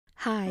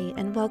Hi,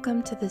 and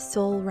welcome to the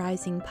Soul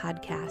Rising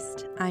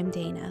podcast. I'm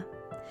Dana.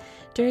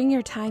 During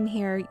your time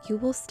here, you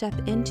will step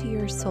into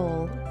your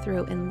soul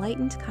through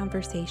enlightened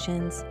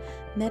conversations,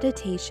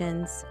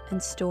 meditations,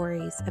 and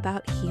stories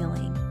about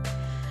healing.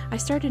 I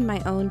started my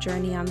own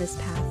journey on this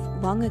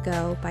path long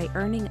ago by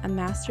earning a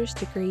master's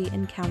degree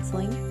in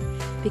counseling,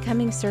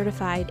 becoming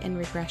certified in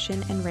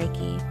regression and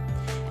Reiki,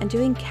 and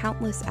doing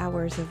countless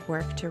hours of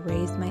work to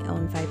raise my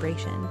own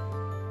vibration.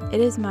 It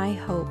is my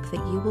hope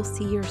that you will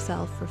see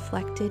yourself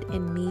reflected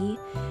in me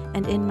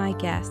and in my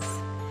guests,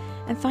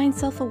 and find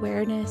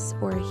self-awareness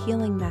or a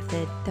healing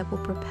method that will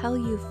propel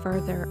you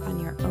further on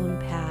your own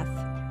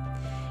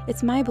path.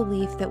 It's my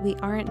belief that we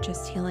aren't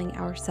just healing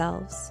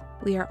ourselves,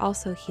 we are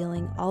also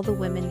healing all the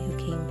women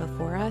who came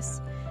before us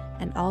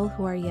and all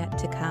who are yet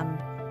to come.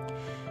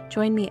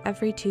 Join me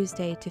every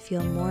Tuesday to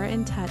feel more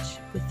in touch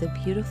with the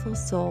beautiful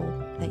soul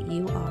that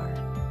you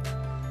are.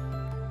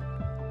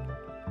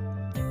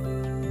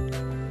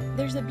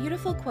 There's a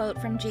beautiful quote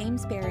from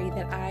James Barrie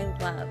that I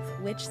love,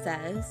 which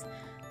says,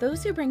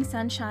 "Those who bring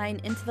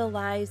sunshine into the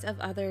lives of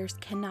others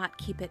cannot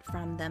keep it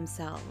from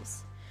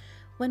themselves."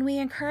 When we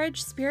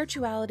encourage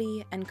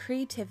spirituality and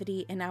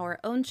creativity in our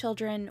own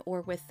children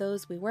or with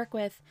those we work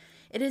with,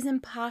 it is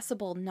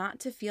impossible not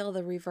to feel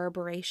the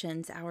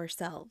reverberations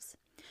ourselves.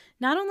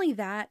 Not only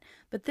that,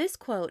 but this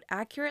quote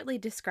accurately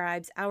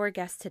describes our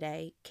guest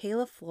today,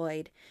 Kayla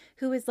Floyd,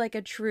 who is like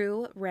a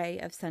true ray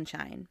of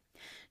sunshine.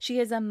 She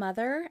is a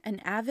mother,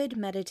 an avid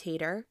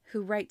meditator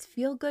who writes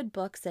feel-good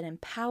books that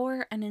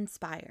empower and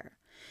inspire.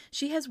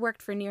 She has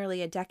worked for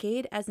nearly a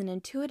decade as an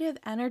intuitive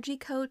energy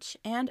coach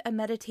and a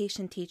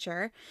meditation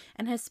teacher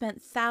and has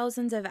spent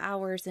thousands of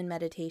hours in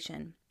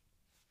meditation.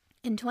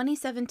 In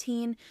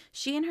 2017,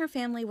 she and her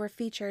family were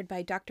featured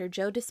by Dr.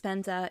 Joe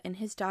Dispenza in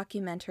his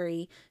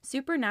documentary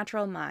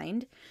Supernatural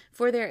Mind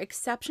for their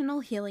exceptional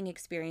healing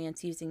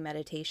experience using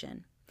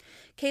meditation.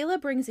 Kayla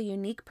brings a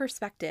unique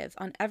perspective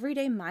on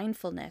everyday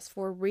mindfulness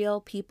for real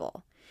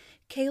people.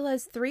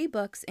 Kayla's 3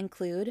 books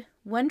include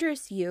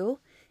Wondrous You,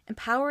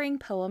 Empowering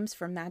Poems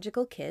for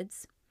Magical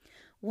Kids,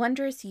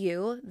 Wondrous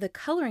You, The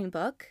Coloring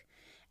Book,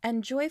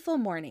 and Joyful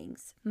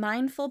Mornings,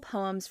 Mindful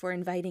Poems for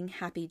Inviting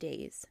Happy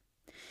Days.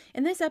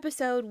 In this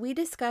episode, we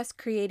discuss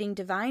creating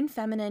divine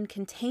feminine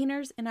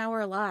containers in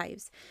our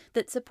lives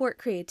that support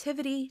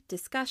creativity,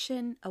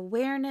 discussion,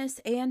 awareness,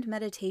 and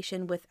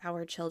meditation with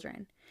our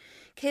children.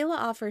 Kayla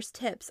offers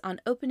tips on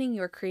opening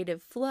your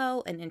creative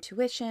flow and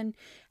intuition,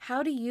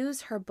 how to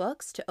use her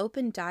books to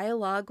open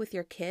dialogue with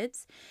your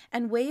kids,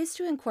 and ways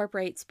to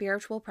incorporate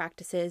spiritual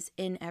practices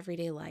in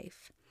everyday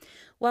life.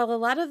 While a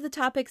lot of the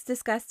topics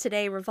discussed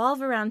today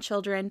revolve around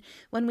children,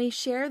 when we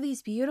share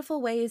these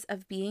beautiful ways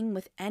of being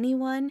with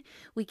anyone,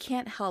 we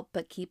can't help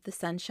but keep the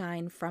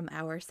sunshine from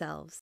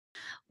ourselves.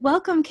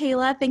 Welcome,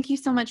 Kayla. Thank you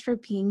so much for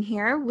being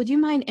here. Would you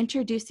mind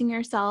introducing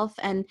yourself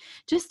and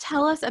just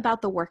tell us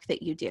about the work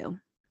that you do?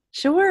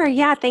 Sure.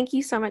 Yeah. Thank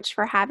you so much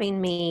for having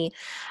me.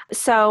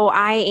 So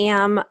I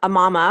am a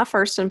mama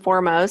first and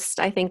foremost.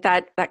 I think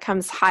that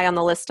comes high on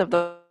the list of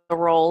the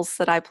roles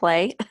that I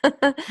play.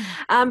 But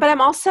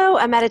I'm also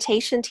a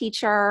meditation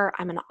teacher.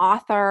 I'm an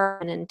author,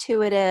 an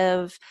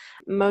intuitive.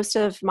 Most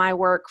of my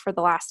work for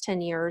the last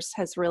 10 years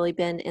has really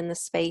been in the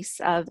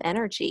space of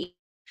energy,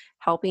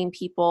 helping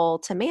people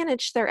to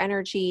manage their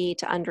energy,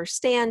 to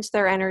understand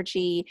their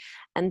energy.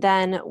 And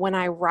then when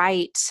I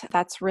write,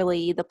 that's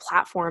really the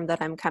platform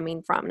that I'm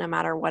coming from. No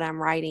matter what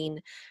I'm writing,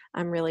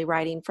 I'm really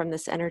writing from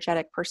this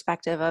energetic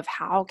perspective of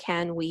how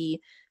can we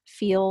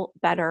feel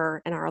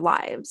better in our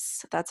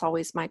lives. That's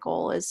always my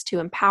goal, is to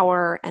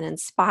empower and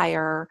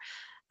inspire,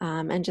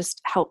 and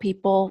just help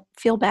people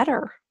feel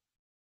better.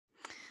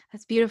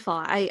 That's beautiful.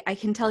 I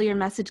can tell your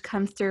message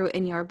comes through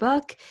in your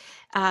book,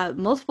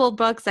 multiple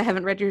books. I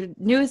haven't read your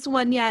newest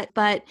one yet,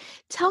 but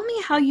tell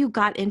me how you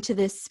got into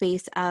this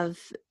space of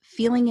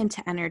feeling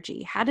into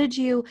energy. How did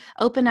you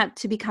open up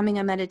to becoming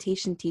a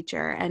meditation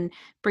teacher and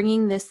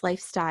bringing this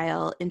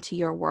lifestyle into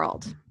your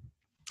world?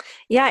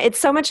 Yeah, it's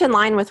so much in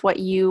line with what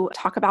you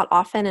talk about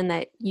often and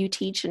that you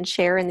teach and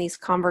share in these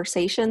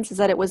conversations, is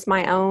that it was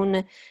my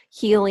own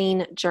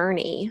healing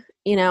journey.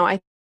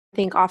 I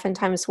think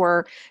oftentimes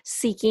we're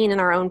seeking in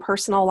our own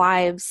personal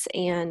lives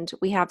and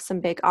we have some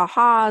big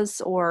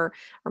ahas, or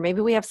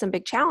maybe we have some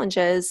big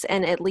challenges,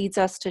 and it leads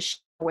us to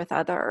share with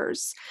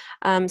others.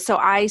 So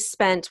I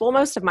spent, well,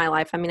 most of my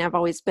life, I mean, I've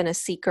always been a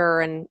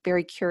seeker and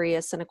very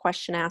curious and a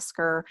question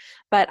asker,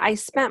 but I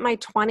spent my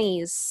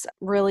 20s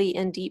really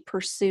in deep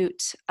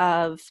pursuit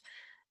of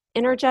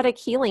energetic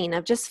healing,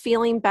 of just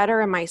feeling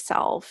better in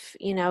myself,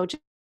 just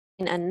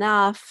feeling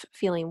enough,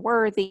 feeling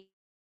worthy,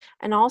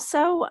 and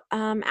also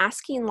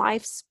asking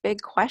life's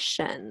big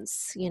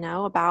questions,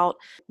 about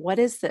what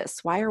is this?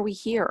 Why are we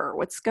here?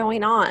 What's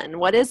going on?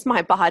 What is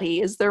my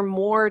body? Is there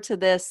more to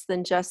this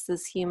than just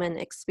this human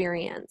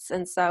experience?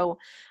 And so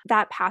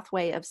that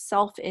pathway of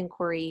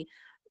self-inquiry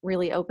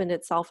really opened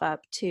itself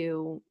up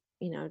to,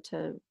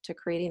 to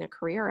creating a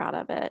career out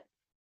of it.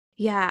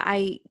 Yeah,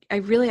 I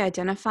really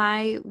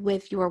identify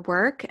with your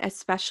work,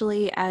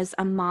 especially as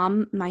a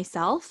mom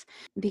myself,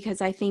 because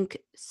I think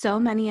so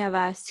many of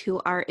us who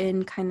are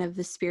in kind of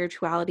the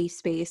spirituality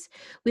space,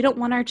 we don't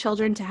want our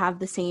children to have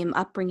the same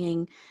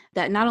upbringing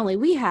that not only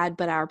we had,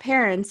 but our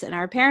parents and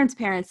our parents'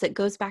 parents that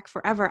goes back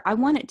forever. I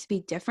want it to be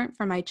different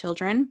for my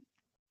children.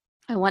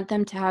 I want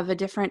them to have a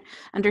different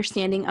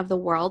understanding of the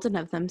world and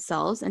of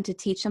themselves and to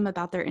teach them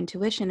about their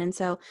intuition. And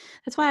so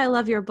that's why I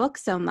love your book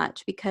so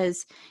much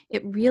because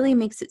it really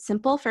makes it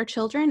simple for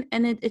children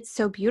and it's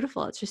so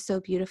beautiful. It's just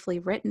so beautifully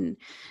written.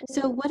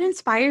 So, what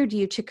inspired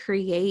you to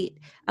create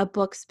a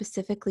book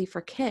specifically for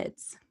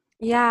kids?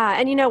 Yeah.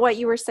 And you know what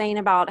you were saying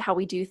about how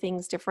we do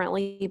things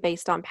differently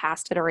based on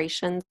past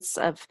iterations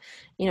of,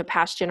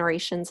 past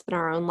generations in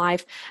our own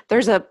life.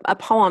 There's a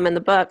poem in the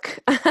book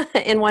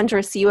in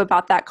Wondrous You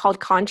about that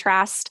called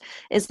Contrast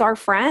is Our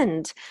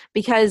Friend,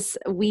 because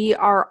we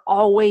are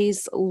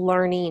always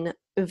learning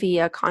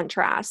via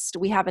contrast.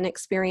 We have an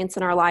experience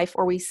in our life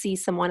or we see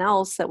someone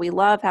else that we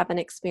love have an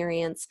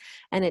experience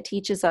and it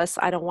teaches us,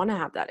 I don't want to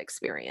have that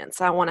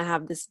experience. I want to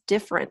have this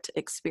different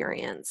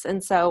experience.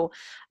 And so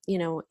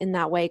in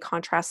that way,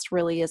 contrast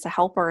really is a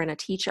helper and a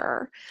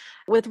teacher.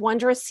 With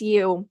Wondrous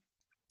You,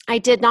 I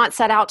did not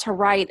set out to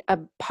write a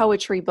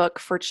poetry book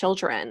for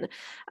children.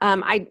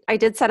 I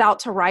did set out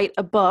to write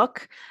a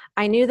book.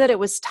 I knew that it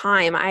was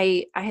time.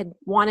 I had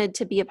wanted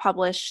to be a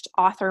published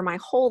author my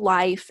whole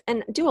life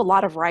and do a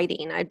lot of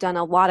writing. I've done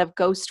a lot of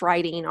ghost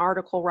writing,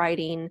 article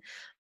writing,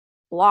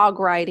 blog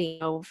writing.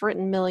 I've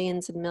written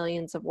millions and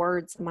millions of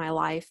words in my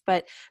life,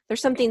 but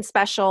there's something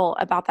special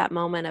about that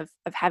moment of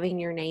having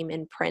your name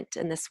in print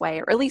in this way,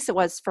 or at least it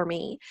was for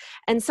me.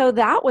 And so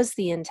that was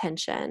the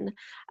intention.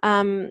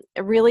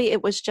 Really,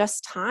 it was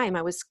just time.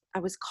 I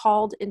was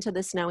called into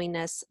this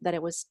knowingness that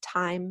it was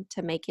time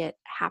to make it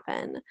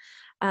happen.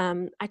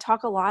 I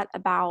talk a lot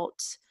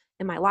about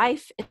in my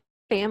life, in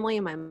family,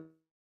 in my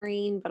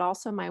brain, but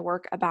also my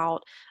work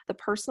about the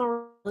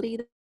personal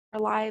reality our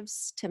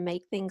lives to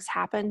make things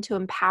happen, to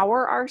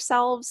empower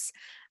ourselves.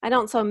 I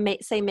don't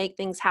say make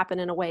things happen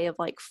in a way of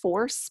like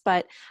force,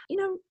 but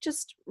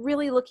just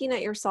really looking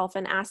at yourself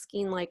and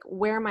asking like,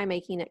 where am I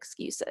making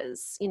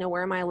excuses?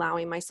 Where am I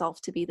allowing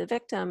myself to be the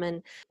victim?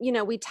 And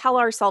we tell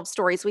ourselves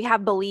stories. We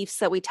have beliefs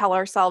that we tell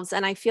ourselves,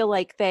 and I feel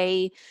like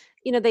they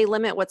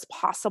limit what's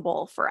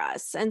possible for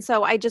us. And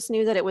so I just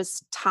knew that it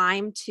was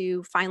time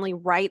to finally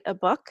write a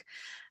book.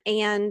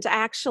 And I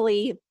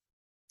actually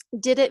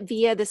did it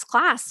via this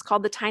class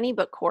called the Tiny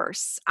Book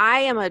Course. I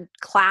am a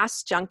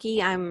class junkie.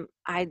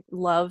 I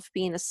love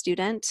being a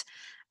student.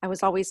 I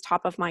was always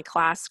top of my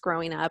class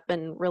growing up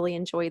and really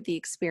enjoyed the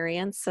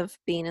experience of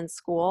being in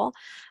school.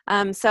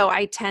 So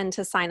I tend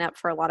to sign up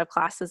for a lot of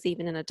classes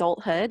even in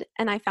adulthood.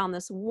 And I found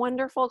this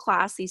wonderful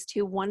class, these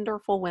two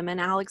wonderful women,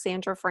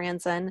 Alexandra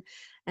Franzen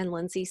and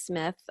Lindsay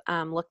Smith.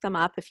 Look them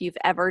up if you've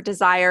ever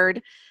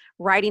desired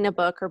writing a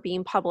book or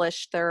being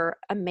published. They're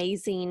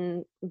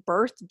amazing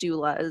birth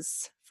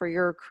doulas for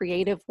your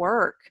creative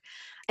work.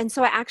 And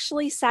so I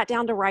actually sat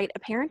down to write a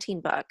parenting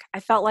book.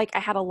 I felt like I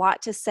had a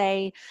lot to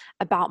say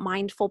about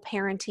mindful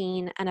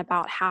parenting and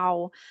about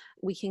how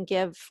we can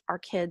give our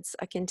kids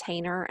a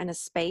container and a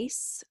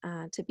space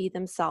to be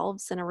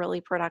themselves in a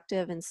really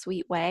productive and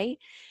sweet way.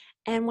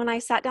 And when I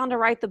sat down to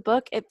write the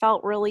book, it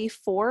felt really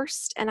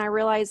forced. And I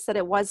realized that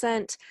it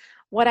wasn't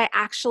what I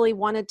actually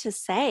wanted to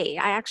say.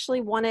 I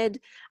didn't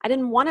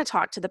want to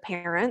talk to the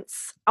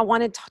parents. I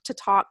wanted to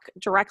talk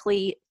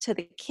directly to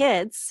the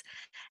kids.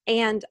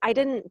 And I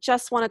didn't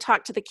just want to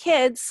talk to the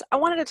kids, I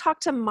wanted to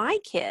talk to my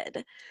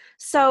kid.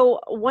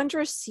 So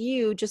Wondrous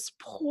You just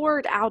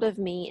poured out of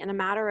me in a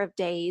matter of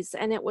days.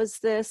 And it was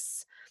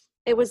this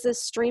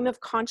stream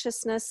of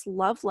consciousness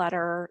love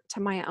letter to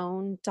my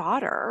own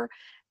daughter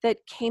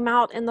that came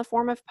out in the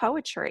form of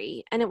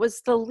poetry. And it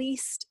was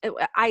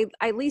I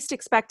least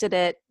expected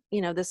it,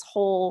 this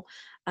whole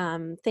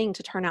thing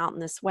to turn out in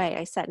this way.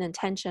 I set an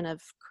intention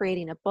of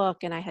creating a book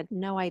and I had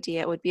no idea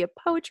it would be a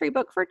poetry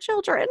book for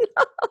children.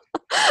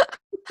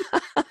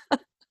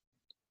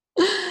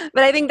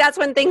 But I think that's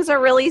when things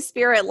are really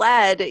spirit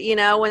led, when you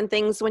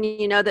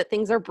know that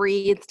things are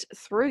breathed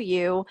through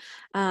you,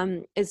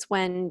 is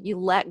when you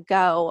let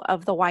go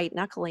of the white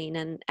knuckling.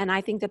 And I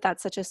think that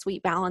that's such a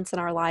sweet balance in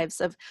our lives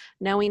of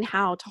knowing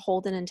how to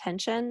hold an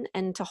intention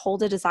and to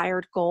hold a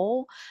desired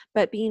goal,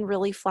 but being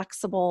really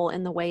flexible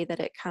in the way that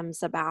it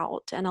comes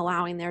about and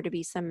allowing there to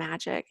be some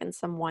magic and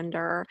some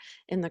wonder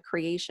in the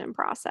creation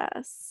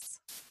process.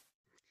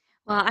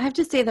 Well, I have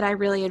to say that I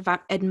really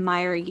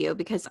admire you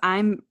because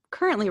I'm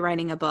currently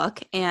writing a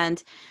book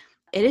and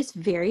it is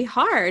very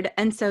hard.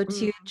 And so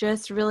to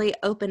just really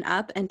open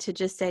up and to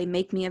just say,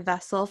 make me a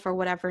vessel for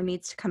whatever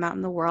needs to come out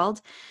in the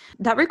world,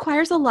 that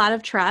requires a lot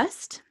of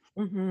trust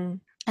Mm-hmm.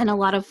 and a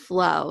lot of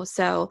flow.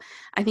 So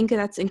I think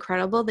that's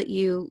incredible that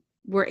you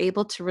were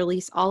able to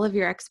release all of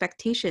your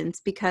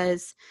expectations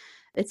because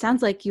it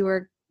sounds like you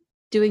were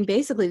doing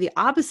basically the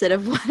opposite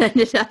of what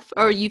ended up,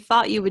 or you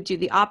thought you would do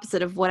the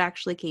opposite of what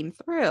actually came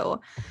through.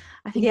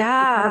 I think that's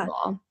Yeah,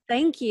 incredible.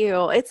 thank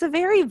you. It's a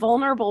very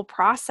vulnerable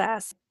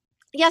process.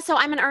 Yeah, so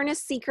I'm an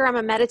earnest seeker. I'm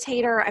a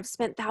meditator. I've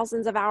spent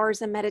thousands of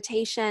hours in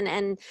meditation,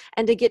 and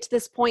to get to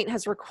this point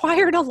has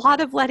required a lot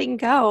of letting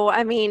go.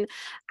 I mean,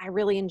 I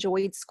really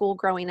enjoyed school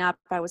growing up.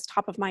 I was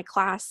top of my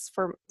class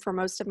for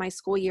most of my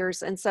school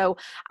years. And so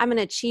I'm an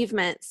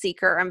achievement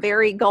seeker. I'm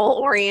very goal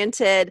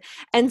oriented.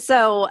 And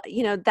so,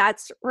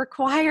 that's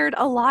required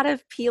a lot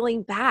of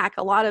peeling back,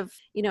 a lot of,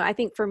 I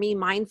think for me,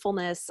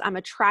 mindfulness, I'm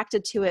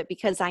attracted to it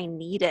because I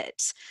need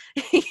it.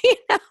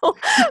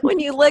 When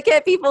you look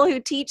at people who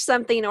teach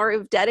something or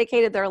who've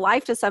dedicated their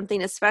life to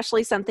something,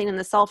 especially something in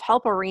the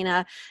self-help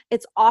arena,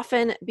 it's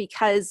often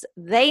because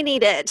they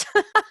need it.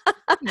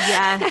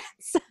 Yes.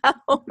 so,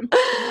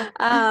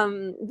 Yeah.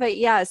 but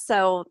yeah,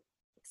 so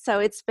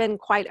it's been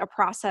quite a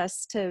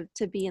process to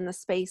be in the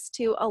space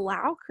to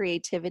allow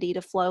creativity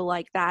to flow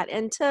like that,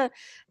 and to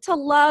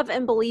love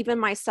and believe in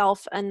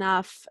myself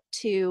enough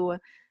to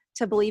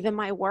believe in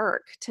my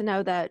work, to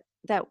know that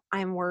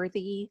I'm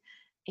worthy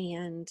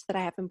and that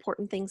I have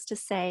important things to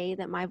say,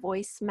 that my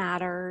voice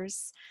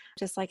matters,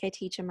 just like I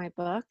teach in my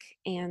book,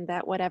 and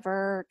that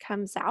whatever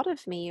comes out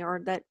of me,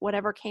 or that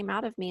whatever came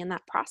out of me in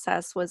that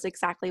process, was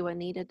exactly what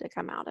needed to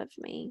come out of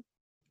me.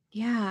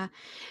 Yeah.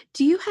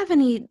 Do you have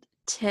any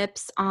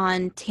tips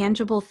on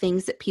tangible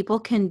things that people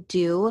can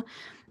do?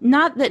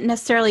 Not that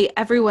necessarily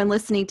everyone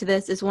listening to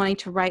this is wanting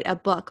to write a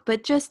book,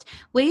 but just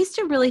ways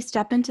to really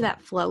step into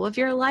that flow of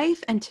your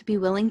life and to be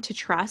willing to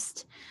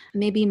trust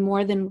maybe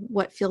more than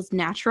what feels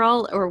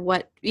natural, or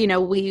what,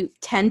 we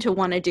tend to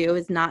want to do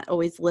is not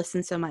always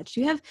listen so much.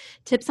 Do you have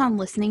tips on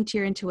listening to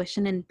your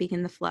intuition and being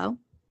in the flow?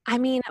 I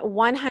mean,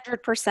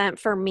 100%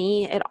 for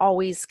me, it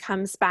always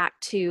comes back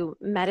to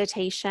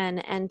meditation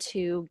and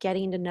to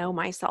getting to know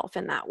myself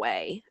in that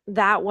way.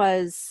 That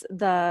was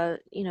the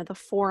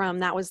forum,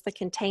 that was the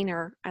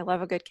container. I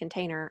love a good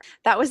container.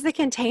 That was the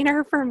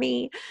container for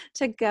me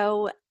to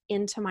go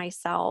into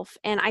myself.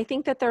 And I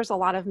think that there's a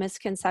lot of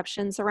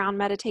misconceptions around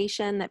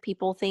meditation, that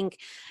people think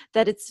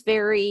that it's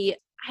very,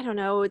 I don't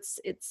know, it's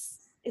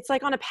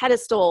like on a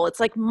pedestal. It's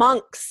like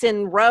monks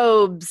in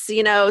robes,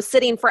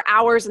 sitting for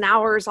hours and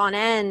hours on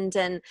end.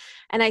 And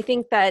I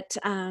think that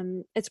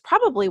it's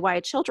probably why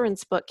a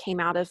children's book came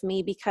out of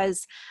me,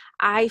 because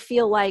I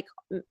feel like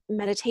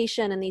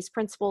meditation and these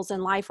principles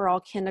in life are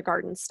all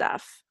kindergarten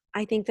stuff.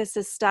 I think this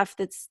is stuff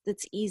that's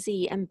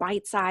easy and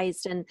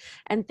bite-sized, and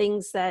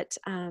things that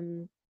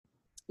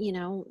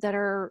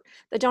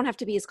that don't have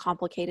to be as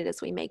complicated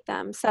as we make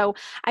them. So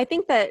I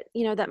think that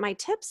that my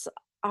tips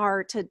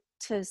are to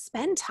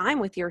spend time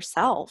with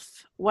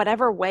yourself,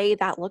 whatever way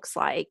that looks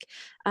like.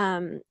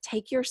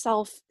 Take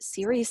yourself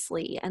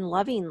seriously and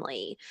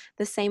lovingly,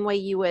 the same way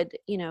you would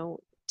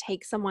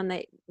take someone,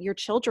 that your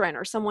children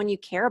or someone you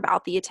care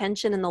about, the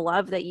attention and the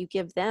love that you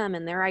give them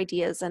and their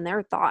ideas and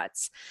their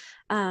thoughts.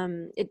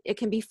 It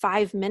can be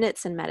 5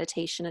 minutes in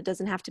meditation. It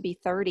doesn't have to be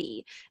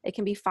 30. It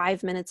can be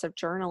 5 minutes of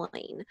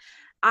journaling.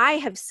 I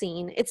have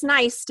seen, it's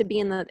nice to be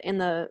in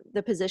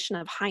the position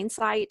of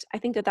hindsight. I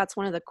think that that's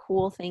one of the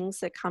cool things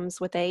that comes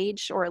with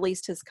age, or at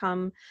least has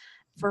come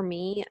for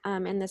me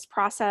in this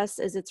process,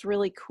 is it's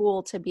really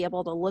cool to be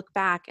able to look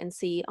back and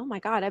see, oh my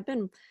God, I've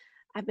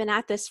been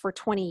at this for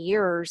 20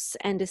 years,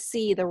 and to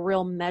see the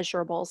real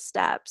measurable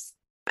steps.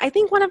 I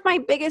think one of my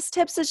biggest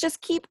tips is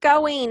just keep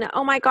going.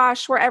 Oh my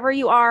gosh, wherever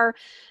you are,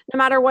 no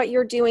matter what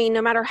you're doing,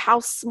 no matter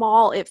how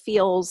small it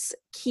feels,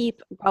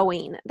 keep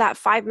going. That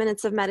 5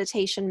 minutes of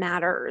meditation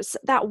matters.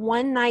 That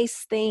one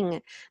nice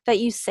thing that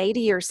you say to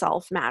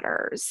yourself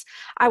matters.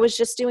 I was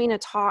just doing a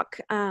talk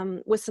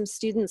with some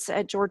students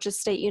at Georgia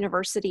State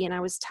University, and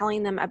I was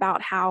telling them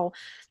about how,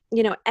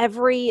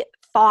 every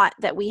thought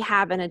that we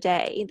have in a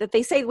day, that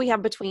they say we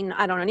have between,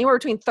 I don't know, anywhere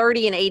between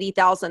 30 and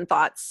 80,000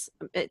 thoughts,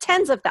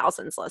 tens of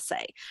thousands, let's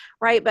say,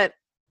 right? But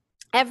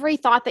every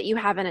thought that you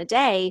have in a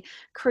day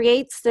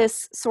creates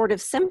this sort of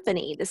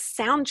symphony, this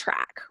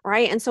soundtrack,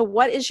 right? And so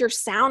what is your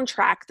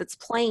soundtrack that's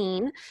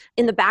playing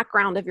in the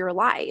background of your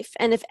life?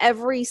 And if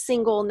every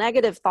single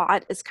negative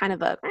thought is kind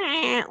of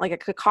like a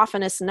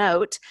cacophonous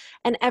note,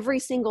 and every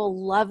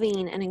single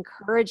loving and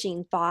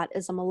encouraging thought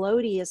is a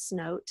melodious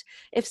note,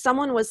 if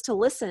someone was to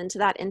listen to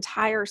that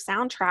entire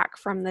soundtrack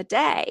from the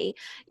day,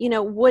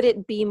 would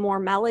it be more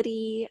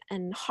melody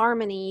and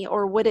harmony,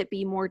 or would it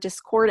be more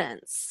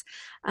discordance?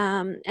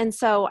 And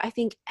so I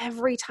think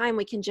every time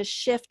we can just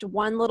shift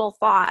one little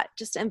thought,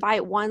 just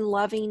invite one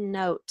loving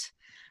note.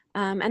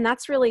 And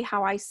that's really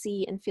how I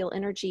see and feel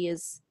energy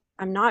is.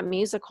 I'm not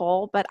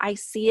musical, but I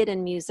see it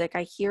in music.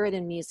 I hear it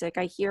in music.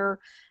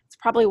 It's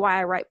probably why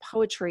I write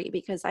poetry,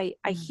 because I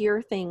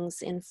hear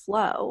things in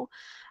flow.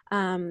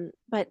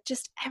 But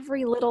just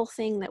every little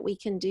thing that we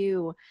can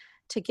do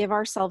to give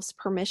ourselves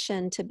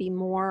permission to be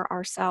more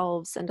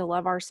ourselves and to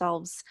love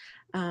ourselves,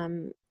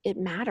 it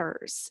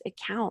matters. It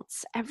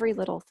counts. Every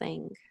little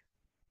thing.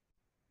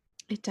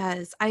 It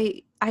does.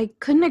 I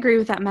couldn't agree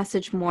with that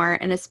message more,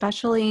 and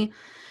especially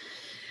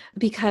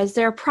because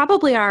there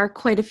probably are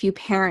quite a few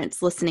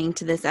parents listening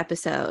to this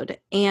episode.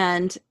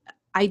 And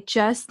I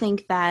just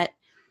think that,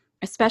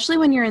 especially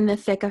when you're in the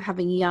thick of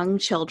having young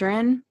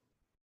children,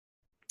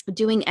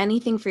 doing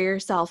anything for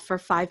yourself for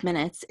 5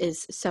 minutes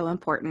is so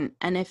important.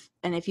 And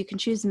if you can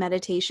choose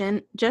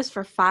meditation just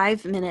for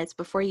 5 minutes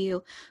before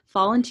you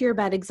fall into your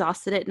bed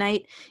exhausted at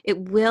night, it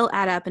will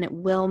add up and it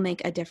will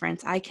make a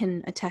difference. I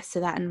can attest to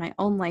that in my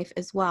own life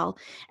as well.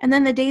 And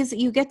then the days that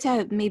you get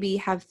to maybe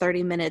have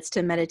 30 minutes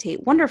to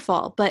meditate,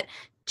 wonderful. But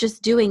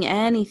just doing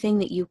anything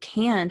that you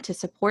can to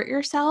support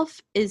yourself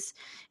is,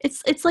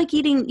 it's like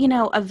eating,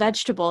 a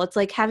vegetable. It's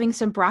like having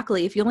some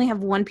broccoli. If you only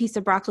have one piece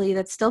of broccoli,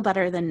 that's still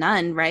better than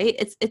none, right?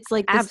 It's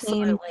like the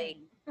same.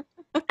 Absolutely.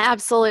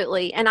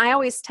 Absolutely. And I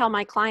always tell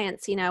my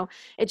clients,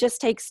 it just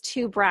takes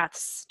 2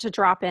 breaths to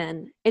drop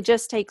in. It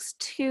just takes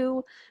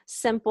 2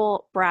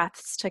 simple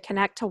breaths to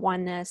connect to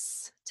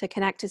oneness, to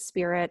connect to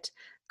spirit,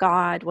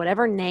 God,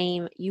 whatever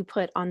name you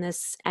put on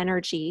this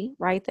energy,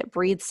 right, that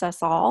breathes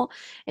us all.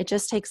 It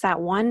just takes that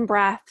one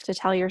breath to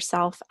tell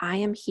yourself, I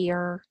am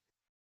here,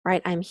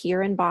 right? I'm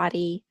here in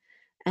body.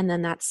 And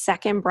then that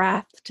second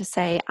breath to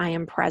say, I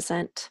am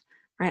present,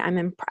 right?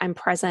 I'm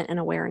present in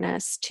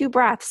awareness. 2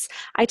 breaths.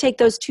 I take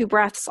those 2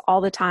 breaths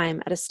all the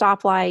time at a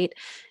stoplight,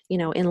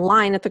 in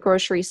line at the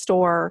grocery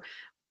store,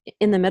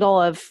 in the middle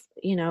of,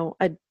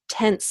 a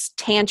tense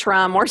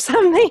tantrum or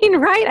something,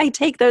 right? I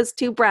take those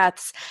 2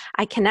 breaths.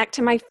 I connect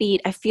to my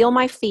feet. I feel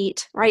my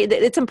feet, right?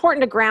 It's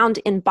important to ground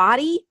in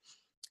body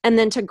and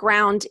then to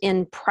ground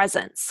in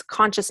presence,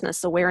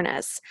 consciousness,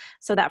 awareness.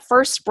 So that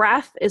first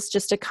breath is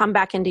just to come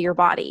back into your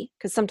body,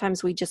 because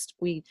sometimes we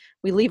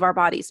leave our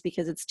bodies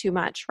because it's too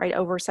much, right?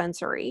 Over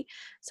sensory.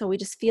 So we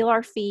just feel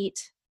our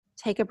feet,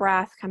 take a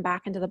breath, come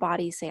back into the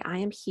body, say, I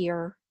am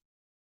here,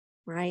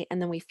 right?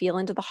 And then we feel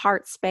into the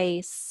heart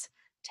space,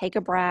 take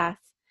a breath,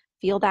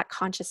 feel that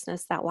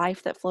consciousness, that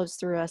life that flows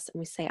through us, and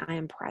we say, I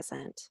am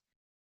present.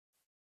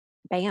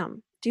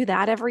 Bam. Do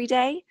that every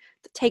day.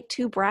 Take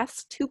 2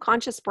 breaths, 2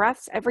 conscious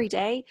breaths every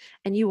day,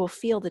 and you will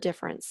feel the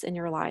difference in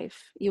your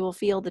life. You will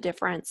feel the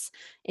difference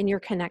in your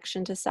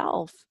connection to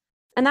self.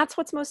 And that's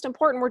what's most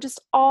important. We're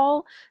just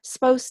all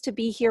supposed to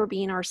be here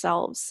being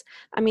ourselves.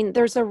 I mean,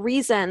 there's a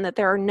reason that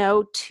there are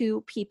no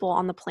 2 people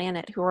on the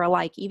planet who are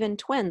alike, even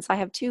twins. I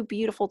have 2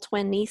 beautiful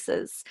twin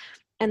nieces,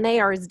 and they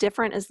are as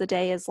different as the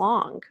day is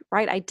long,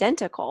 right?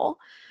 Identical.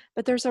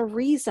 But there's a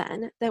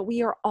reason that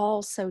we are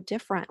all so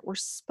different. We're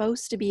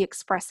supposed to be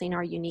expressing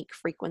our unique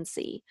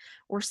frequency.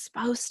 We're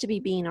supposed to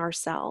be being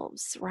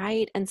ourselves,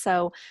 right? And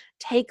so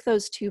take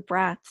those 2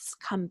 breaths,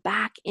 come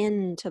back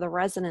into the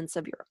resonance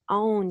of your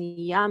own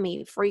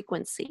yummy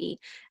frequency,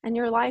 and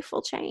your life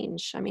will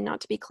change. I mean, not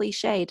to be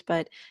cliched,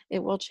 but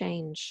it will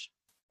change.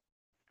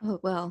 Oh,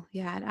 it will.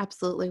 Yeah, it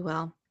absolutely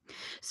will.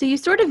 So you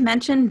sort of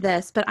mentioned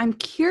this, but I'm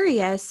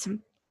curious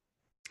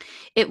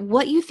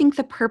what you think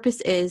the purpose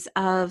is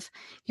of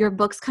your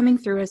books coming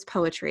through as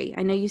poetry.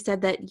 I know you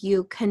said that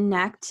you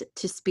connect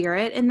to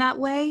spirit in that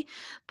way,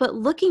 but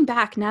looking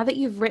back, now that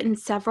you've written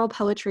several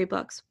poetry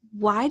books,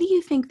 why do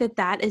you think that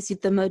that is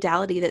the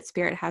modality that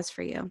spirit has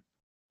for you?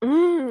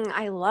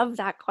 I love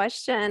that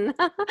question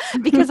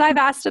because I've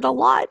asked it a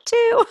lot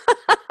too.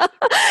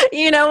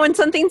 When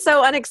something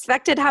so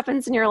unexpected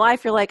happens in your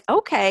life, you're like,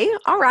 okay,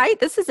 all right,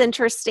 this is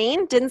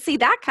interesting. Didn't see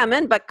that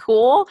coming, but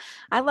cool.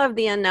 I love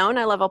the unknown.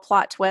 I love a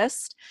plot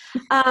twist.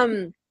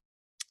 Um,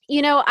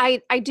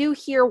 I do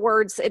hear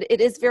words.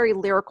 It is very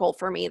lyrical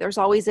for me. There's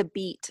always a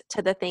beat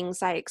to the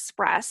things I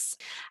express.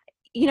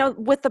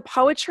 With the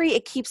poetry,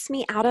 it keeps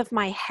me out of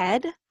my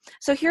head.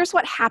 So here's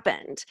what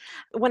happened.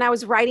 When I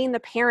was writing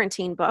the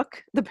parenting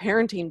book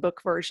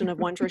version of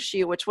Wondrous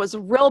Shoe, which was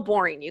real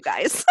boring, you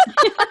guys. When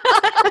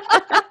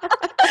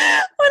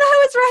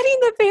I was writing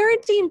the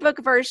parenting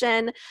book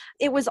version,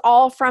 it was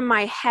all from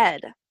my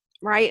head,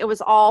 right? It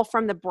was all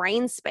from the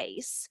brain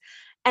space.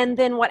 And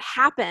then what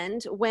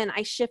happened when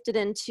I shifted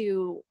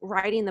into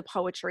writing the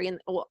poetry,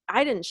 and well,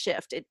 I didn't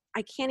shift it.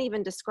 I can't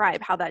even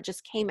describe how that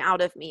just came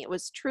out of me. It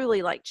was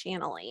truly like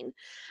channeling.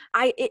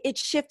 It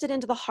shifted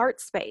into the heart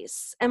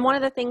space. And one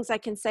of the things I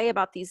can say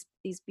about these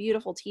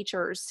beautiful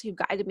teachers who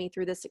guided me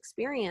through this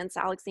experience,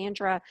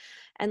 Alexandra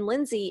and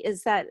Lindsay,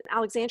 is that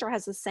Alexandra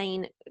has a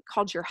saying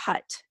called your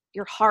heart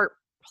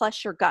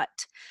plus your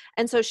gut.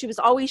 And so she was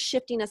always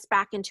shifting us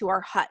back into our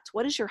hut.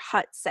 What does your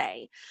hut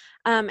say?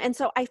 And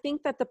so I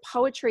think that the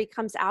poetry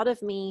comes out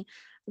of me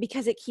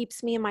because it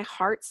keeps me in my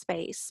heart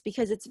space,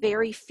 because it's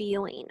very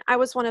feeling. I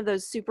was one of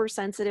those super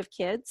sensitive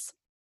kids.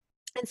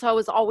 And so I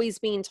was always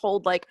being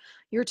told, like,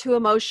 you're too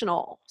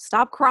emotional.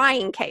 Stop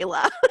crying,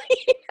 Kayla.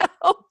 you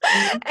know?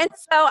 Mhm. And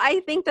so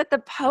I think that the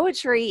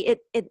poetry,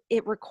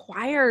 it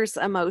requires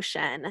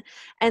emotion.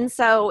 And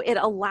so it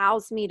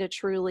allows me to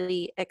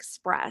truly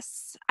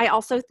express. I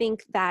also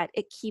think that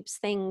it keeps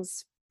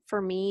things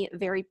for me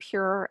very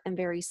pure and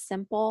very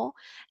simple.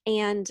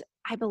 And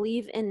I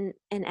believe in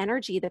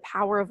energy, the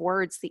power of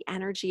words, the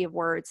energy of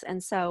words.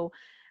 And so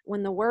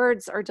when the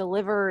words are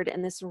delivered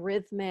in this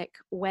rhythmic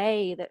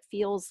way that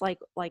feels like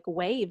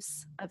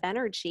waves of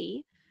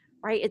energy,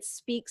 right, it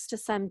speaks to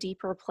some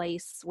deeper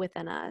place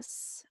within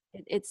us.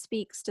 It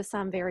speaks to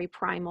some very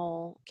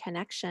primal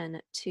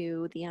connection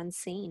to the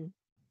unseen.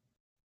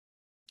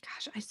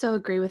 Gosh, I so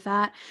agree with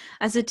that.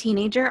 As a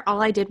teenager,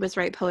 all I did was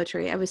write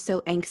poetry. I was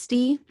so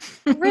angsty.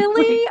 Like,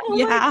 Really? Oh my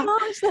yeah.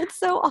 gosh, that's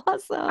so I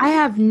awesome.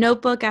 have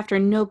notebook after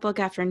notebook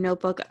after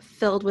notebook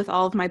filled with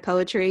all of my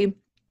poetry.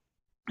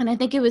 And I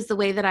think it was the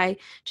way that I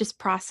just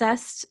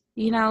processed,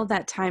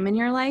 that time in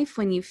your life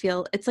when you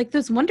feel it's like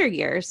those wonder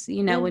years,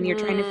 when you're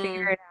trying to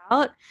figure Mhm. it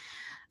out.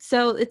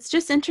 So it's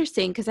just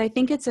interesting because I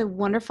think it's a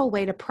wonderful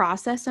way to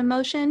process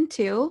emotion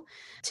too,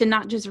 to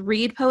not just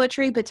read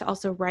poetry, but to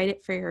also write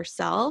it for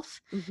yourself.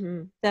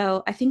 Mhm.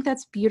 So I think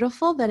that's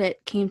beautiful that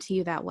it came to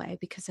you that way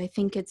because I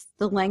think it's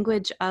the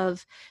language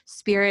of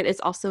spirit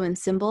is also in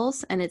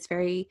symbols and it's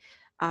very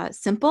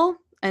simple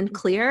and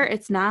clear.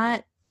 It's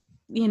not,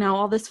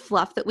 all this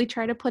fluff that we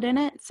try to put in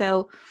it.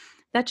 So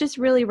that just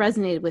really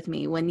resonated with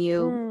me when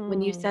you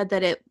Mm. said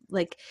that it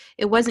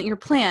wasn't your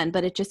plan,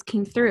 but it just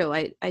came through.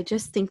 I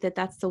just think that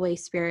that's the way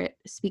spirit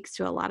speaks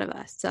to a lot of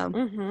us. So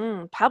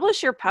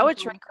Publish your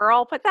poetry,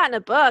 girl. Put that in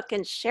a book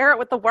and share it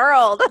with the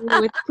world.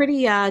 ooh, it's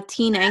pretty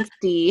teen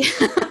angsty.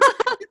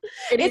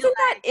 Pretty Isn't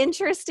that like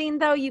interesting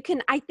though?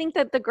 I think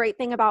that the great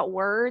thing about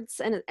words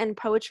and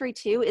poetry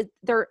too is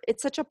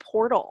it's such a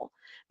portal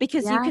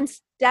because you yeah. can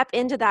step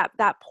into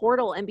that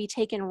portal and be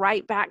taken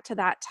right back to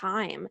that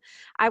time.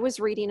 I was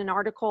reading an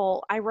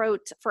article I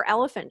wrote for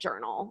Elephant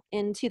Journal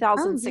in Oh yeah.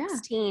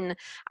 2016.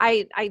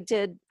 I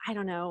did, I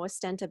don't know, a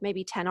stint of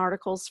maybe 10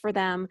 articles for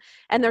them,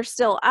 and they're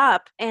still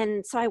up.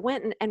 And so I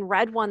went and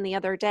read one the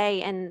other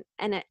day, and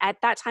at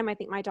that time I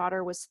think my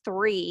daughter was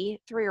three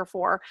or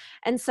four,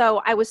 and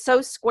so I was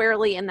so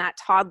squarely in that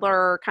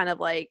toddler kind of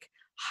like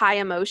high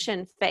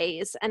emotion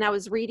phase. And I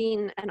was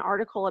reading an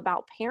article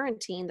about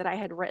parenting that I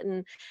had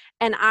written,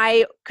 and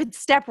I could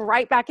step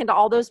right back into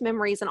all those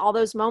memories and all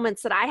those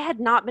moments that I had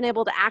not been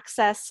able to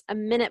access a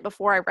minute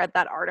before I read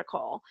that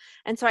article.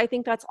 And so I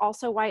think that's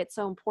also why it's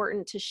so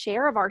important to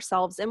share of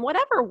ourselves in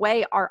whatever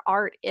way our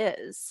art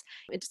is.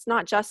 It's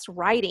not just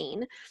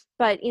writing,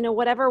 but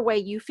whatever way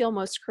you feel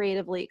most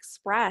creatively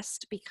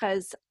expressed,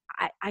 because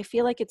I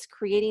feel like it's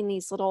creating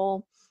these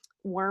little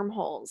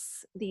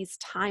wormholes, these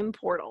time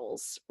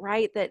portals,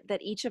 right?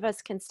 That each of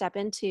us can step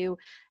into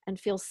and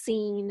feel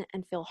seen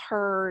and feel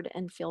heard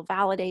and feel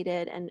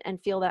validated and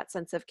feel that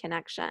sense of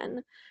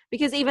connection.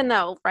 Because even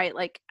though, right,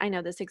 like I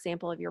know this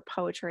example of your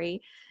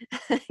poetry,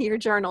 your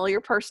journal,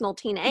 your personal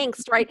teen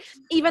angst, right?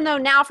 Even though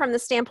now from the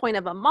standpoint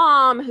of a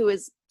mom who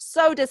is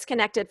so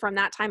disconnected from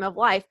that time of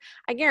life,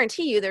 I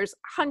guarantee you there's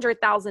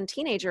 100,000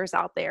 teenagers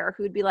out there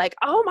who'd be like,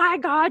 oh my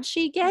God,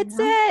 she gets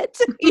Yeah. it.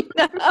 You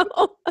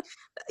know?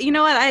 You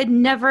know what? I had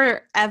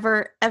never,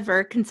 ever,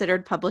 ever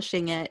considered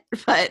publishing it,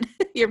 but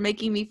you're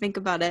making me think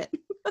about it.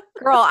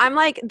 Girl, I'm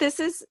like, this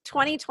is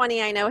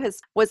 2020. I know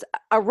was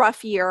a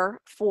rough year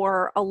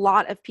for a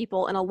lot of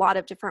people in a lot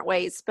of different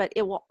ways, but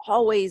it will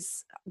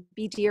always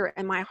be dear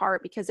in my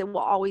heart because it will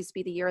always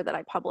be the year that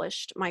I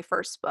published my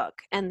first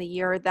book and the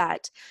year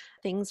that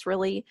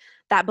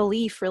that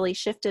belief really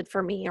shifted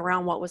for me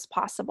around what was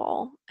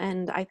possible.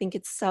 And I think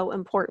it's so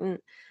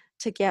important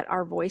to get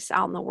our voice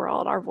out in the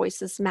world. Our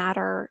voices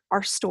matter,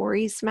 our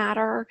stories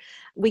matter.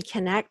 We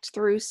connect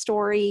through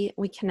story,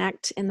 we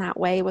connect in that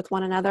way with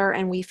one another,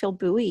 and we feel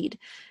buoyed,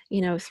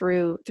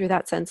 through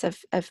that sense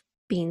of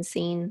being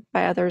seen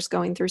by others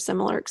going through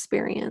similar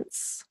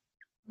experience.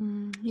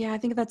 Yeah, I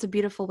think that's a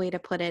beautiful way to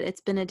put it.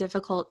 It's been a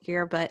difficult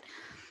year, but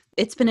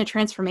it's been a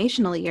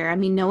transformational year. I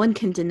mean, no one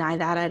can deny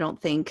that, I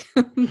don't think.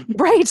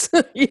 Right.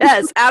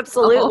 Yes, So,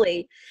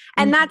 absolutely.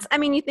 And mhm. that's, I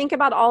mean, you think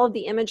about all of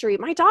the imagery.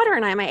 My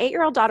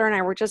 8-year-old daughter and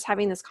I were just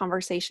having this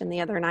conversation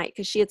the other night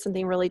because she had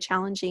something really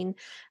challenging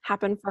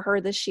happen for her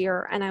this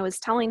year. And I was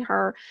telling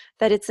her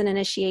that it's an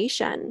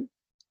initiation.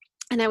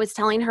 And I was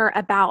telling her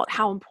about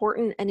how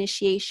important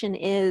initiation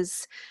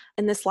is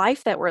in this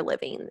life that we're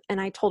living. And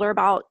I told her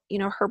about,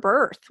 her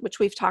birth, which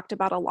we've talked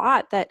about a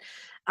lot, that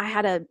I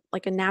had a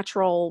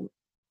natural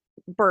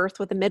birth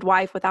with a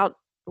midwife without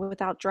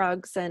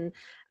drugs, and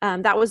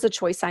that was a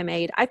choice I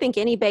made. I think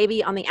any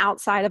baby on the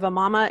outside of a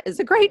mama is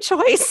a great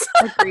choice.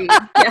 Agreed.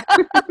 Yeah.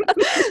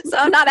 So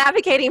I'm not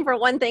advocating for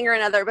one thing or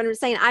another, but I'm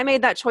saying I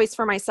made that choice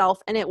for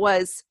myself, and it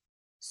was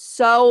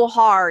so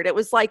hard. It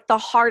was like the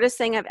hardest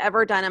thing I've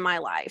ever done in my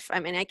life. I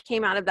mean, I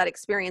came out of that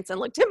experience and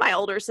looked at my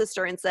older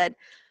sister and said,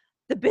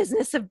 the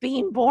business of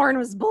being born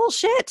was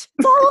bullshit.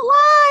 It's all a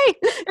lie.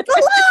 It's a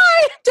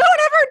lie.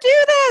 Don't ever do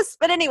this.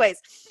 But anyways,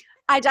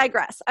 I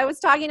digress. I was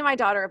talking to my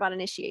daughter about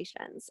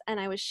initiations, and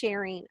I was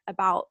sharing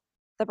about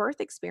the birth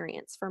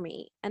experience for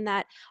me, and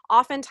that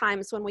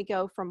oftentimes when we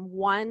go from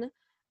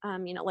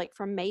like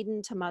from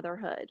maiden to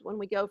motherhood, when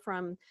we go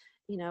from,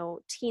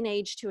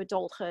 teenage to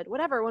adulthood,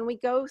 whatever, when we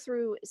go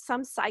through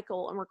some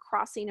cycle and we're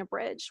crossing a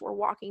bridge, we're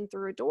walking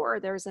through a door,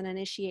 there's an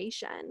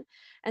initiation.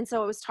 And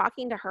so I was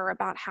talking to her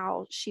about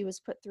how she was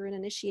put through an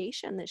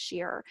initiation this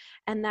year,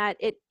 and that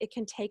it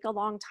can take a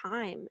long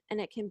time and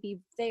it can be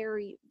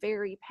very,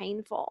 very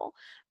painful.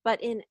 but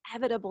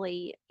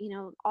inevitably,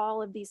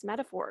 all of these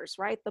metaphors,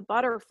 right? The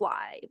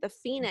butterfly, the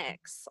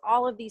phoenix,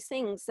 all of these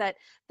things that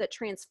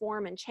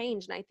transform and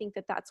change. And I think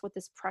that that's what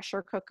this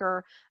pressure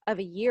cooker of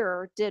a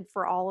year did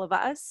for all of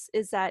us,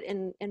 is that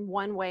in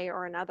one way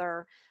or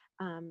another,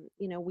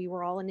 we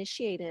were all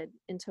initiated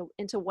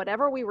into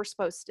whatever we were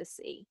supposed to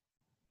see,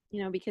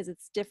 because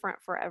it's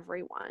different for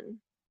everyone.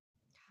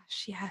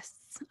 Gosh, yes.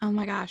 Oh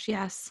my gosh,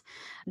 yes.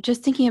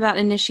 Just thinking about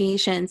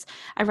initiations,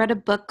 I read a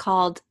book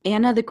called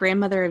Anna, the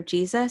Grandmother of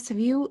Jesus. Are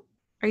you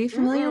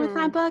familiar with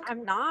that book?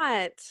 I'm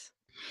not.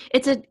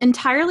 It's an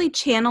entirely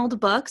channeled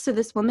book. So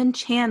this woman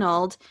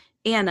channeled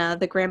Anna,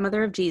 the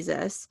grandmother of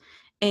Jesus,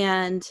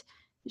 and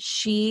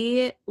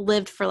she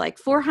lived for like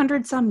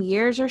 400 some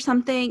years or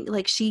something.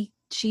 Like she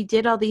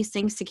did all these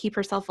things to keep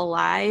herself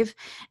alive.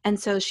 And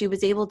so she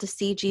was able to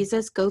see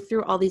Jesus go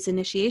through all these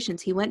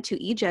initiations. He went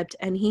to Egypt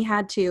and he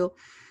had to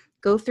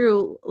go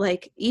through,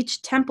 like,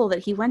 each temple that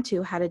he went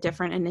to had a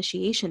different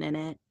initiation in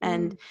it.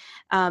 And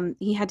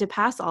he had to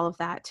pass all of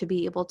that to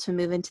be able to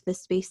move into the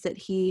space that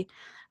he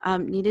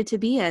needed to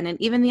be in. And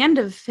even the end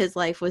of his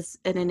life was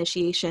an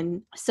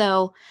initiation.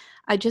 So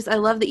I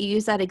love that you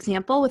use that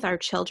example with our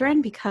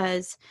children,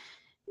 because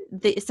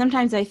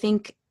sometimes I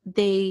think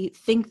they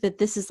think that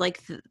this is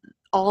like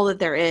all that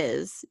there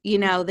is.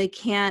 They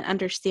can't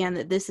understand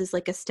that this is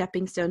like a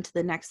stepping stone to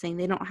the next thing.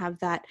 They don't have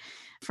that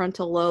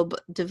frontal lobe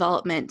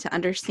development to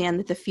understand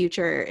that the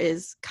future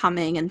is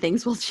coming and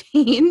things will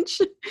change.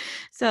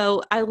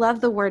 So I love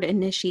the word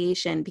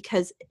initiation,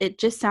 because it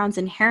just sounds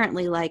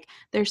inherently like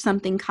there's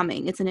something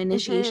coming. It's an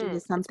initiation to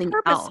It's something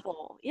else.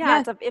 purposeful.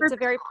 Yeah, Yes. it's a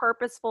very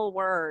purposeful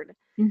word.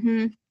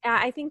 Mm-hmm. Yeah,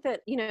 I think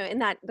that, in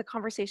that the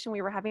conversation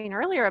we were having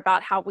earlier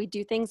about how we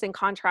do things in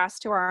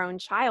contrast to our own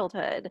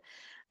childhood,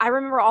 I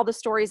remember all the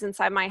stories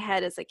inside my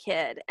head as a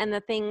kid and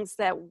the things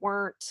that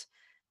weren't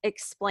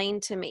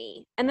explained to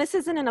me. And this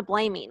isn't in a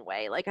blaming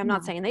way. Like, I'm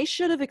not No. saying they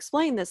should have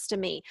explained this to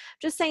me.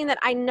 Just saying that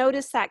I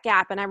noticed that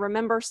gap, and I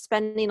remember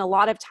spending a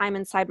lot of time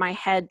inside my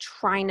head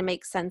trying to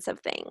make sense of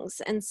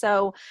things. And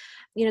so,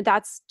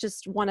 that's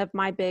just one of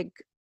my big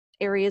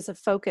areas of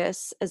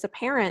focus as a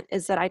parent,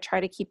 is that I try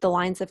to keep the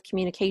lines of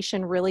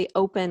communication really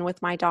open with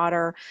my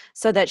daughter,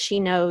 so that she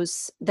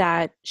knows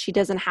that she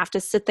doesn't have to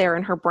sit there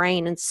in her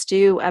brain and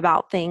stew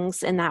about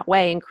things in that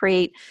way and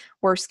create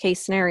worst case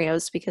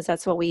scenarios, because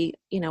that's what we're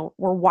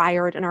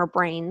wired in our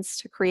brains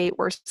to create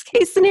worst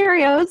case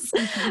scenarios.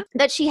 Mhm.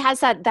 That she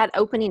has that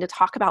opening to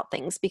talk about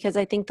things, because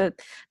I think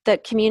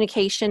that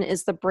communication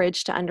is the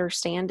bridge to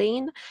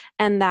understanding,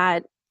 and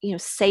that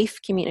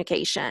safe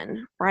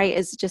communication, right,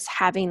 is just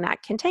having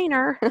that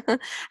container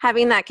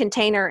having that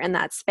container in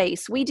that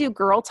space. We do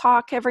girl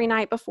talk every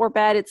night before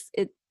bed.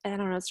 I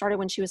don't know, it started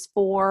when she was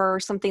 4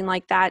 or something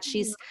like that.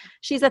 She's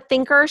a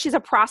thinker, she's a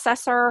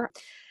processor,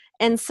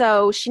 and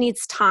so she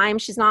needs time.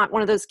 She's not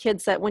one of those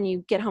kids that when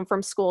you get home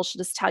from school,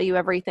 she'll just tell you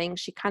everything.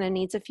 She kind of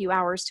needs a few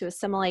hours to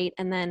assimilate.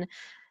 And then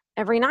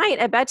every night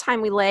at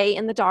bedtime, we lay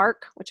in the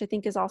dark, which I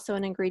think is also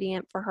an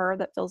ingredient for her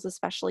that feels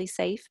especially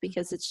safe,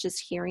 because it's just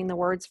hearing the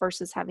words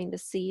versus having to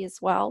see as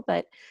well.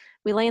 But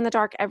we lay in the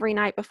dark every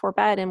night before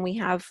bed, and we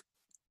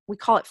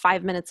call it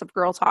 5 minutes of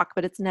girl talk,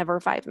 but it's never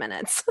 5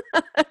 minutes.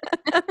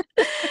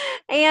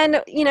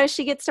 And,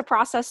 she gets to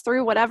process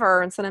through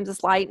whatever. And sometimes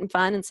it's light and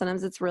fun, and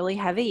sometimes it's really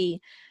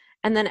heavy.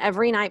 And then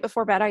every night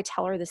before bed, I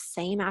tell her the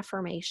same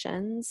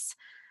affirmations.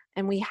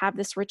 And we have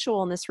this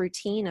ritual and this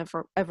routine of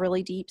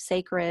really deep,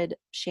 sacred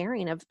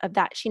sharing of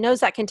that. She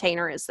knows that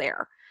container is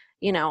there.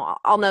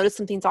 I'll notice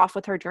something's off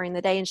with her during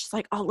the day, and she's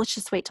like, oh, let's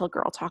just wait till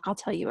girl talk. I'll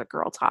tell you at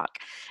girl talk.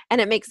 And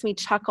it makes me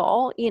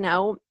chuckle,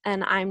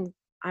 and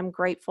I'm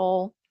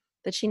grateful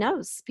that she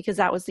knows, because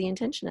that was the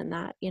intention in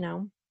that.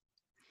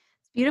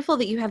 Beautiful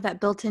that you have that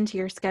built into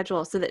your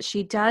schedule, so that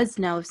she does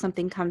know if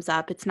something comes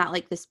up. It's not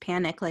like this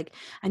panic, like,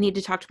 I need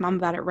to talk to mom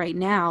about it right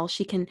now.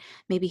 She can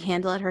maybe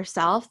handle it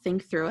herself,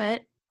 think through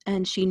it,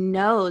 and she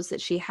knows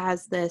that she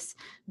has this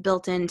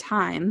built-in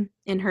time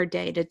in her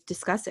day to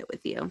discuss it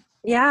with you.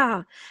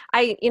 Yeah.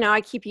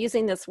 I keep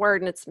using this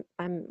word, and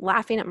I'm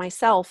laughing at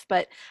myself,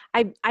 but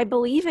I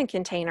believe in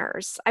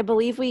containers. I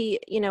believe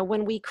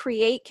when we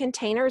create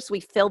containers, we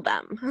fill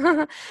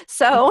them.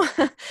 So,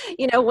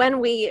 when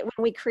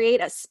we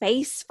create a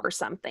space for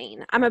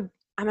something,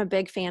 I'm a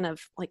big fan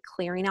of, like,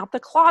 clearing out the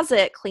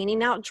closet,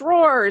 cleaning out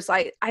drawers.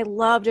 I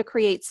love to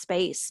create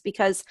space,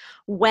 because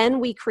when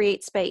we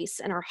create space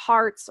in our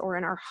hearts or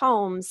in our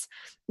homes,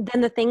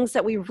 then the things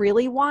that we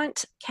really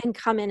want can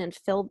come in and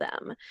fill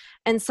them.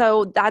 And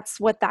so that's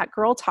what that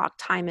girl talk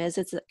time is.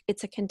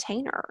 It's a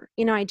container.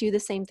 I do the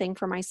same thing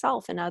for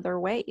myself in other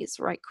ways,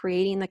 right?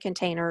 Creating the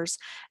containers.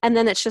 And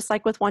then it's just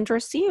like with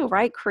Wondrous You,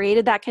 right?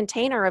 Created that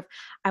container of,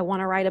 I want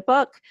to write a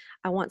book.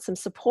 I want some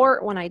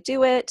support when I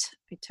do it.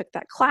 I took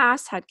that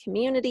class, had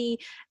community,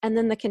 and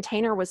then the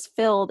container was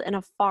filled in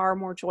a far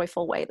more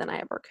joyful way than I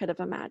ever could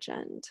have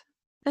imagined.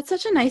 That's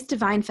such a nice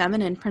divine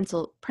feminine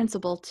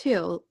principle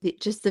too.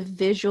 Just the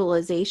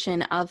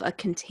visualization of a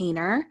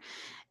container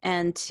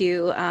and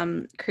to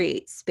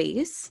create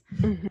space.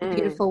 A Hmm.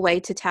 beautiful way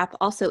to tap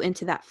also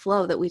into that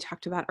flow that we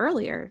talked about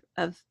earlier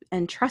of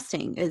and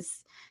trusting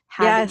is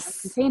having a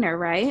Yes. container,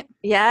 right?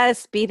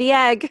 Yes, be the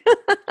egg.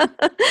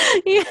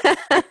 Yeah.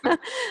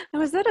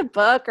 Was that a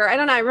book or I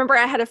don't know. I remember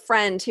I had a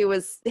friend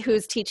who's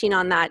teaching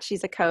on that.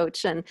 She's a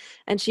coach and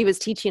she was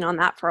teaching on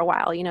that for a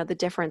while, the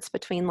difference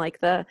between like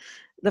the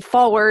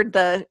forward,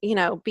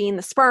 being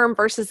the sperm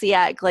versus the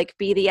egg, like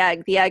be the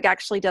egg. The egg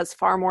actually does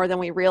far more than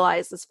we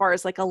realize as far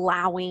as like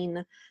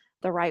allowing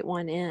the right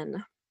one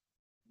in.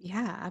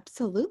 Yeah,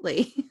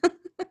 absolutely.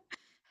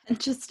 And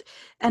just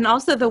and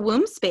also the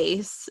womb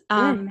space,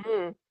 Hmm.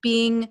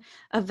 being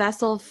a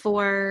vessel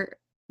for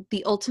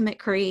the ultimate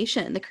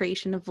creation, the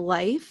creation of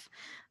life.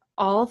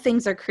 All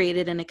things are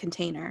created in a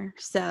container.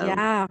 So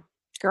Yeah.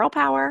 Girl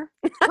power.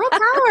 girl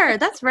power,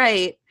 that's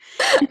right.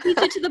 And teach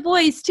it to the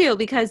boys too,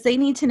 because they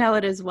need to know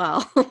it as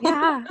well.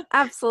 Yeah,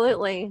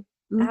 absolutely.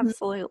 Mhm.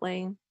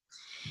 Absolutely.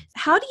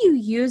 How do you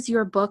use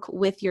your book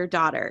with your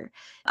daughter?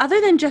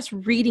 Other than just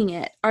reading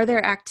it, are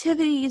there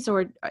activities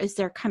or is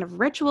there kind of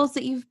rituals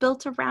that you've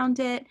built around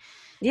it? Kind of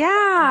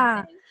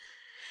Yeah. thing.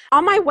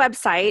 On my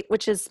website,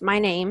 which is my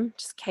name,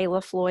 just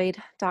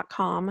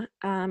kaylafloyd.com,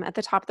 at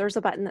the top there's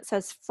a button that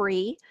says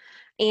free.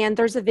 And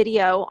there's a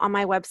video on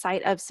my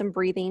website of some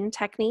breathing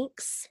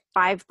techniques,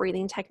 5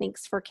 breathing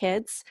techniques for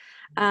kids.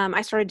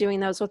 I started doing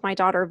those with my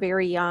daughter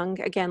very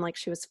young, again, like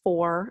she was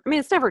 4. I mean,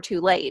 it's never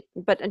too late,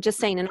 but just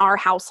saying in our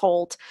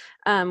household,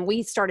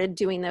 we started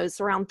doing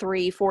those around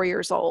 3, 4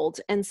 years old.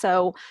 And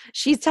so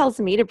she tells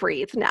me to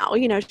breathe now.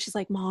 She's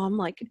like, Mom,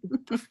 like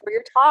before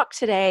your talk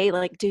today,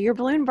 like do your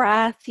balloon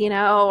breath,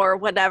 or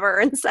whatever.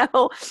 And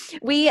so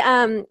we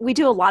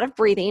do a lot of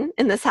breathing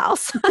in this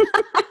house.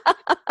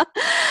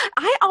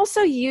 I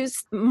also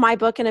use my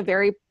book in a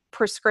very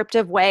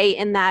prescriptive way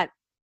in that,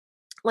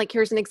 like,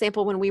 here's an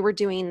example when we were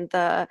doing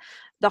the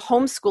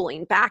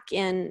homeschooling back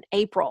in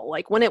April,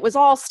 like when it was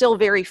all still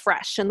very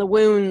fresh and the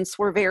wounds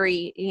were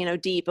very,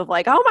 deep of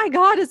like, oh my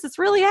God, is this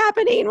really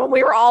happening? When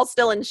we were all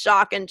still in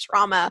shock and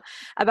trauma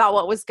about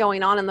what was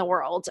going on in the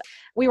world.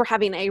 We were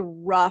having a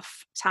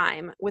rough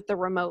time with the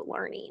remote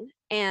learning.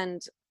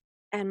 And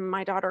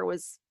my daughter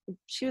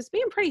she was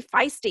being pretty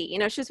feisty,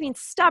 she was being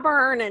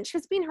stubborn and she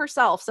was being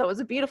herself. So it was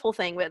a beautiful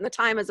thing. But in the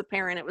time as a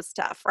parent, it was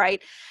tough,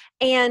 right?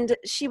 And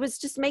she was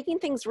just making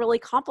things really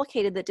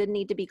complicated that didn't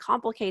need to be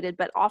complicated.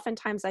 But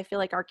oftentimes I feel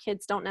like our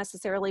kids don't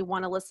necessarily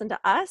want to listen to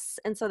us.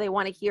 And so they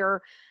want to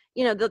hear,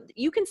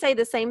 you can say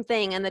the same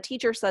thing and the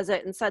teacher says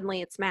it and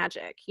suddenly it's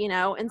magic,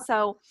 And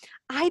so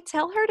I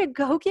tell her to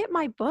go get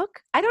my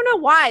book. I don't know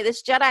why,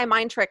 this Jedi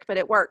mind trick, but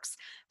it works.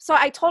 So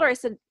I told her, I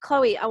said,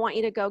 Chloe, I want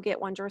you to go get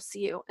One Dress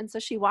You. And so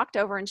she walked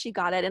over and she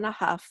got it in a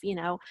huff, and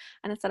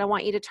I said, I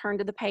want you to turn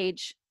to the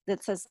page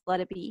that says, Let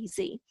It Be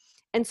Easy.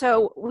 And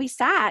so we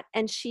sat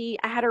and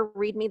I had her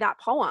read me that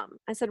poem.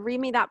 I said,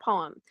 read me that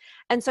poem.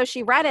 And so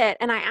she read it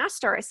and I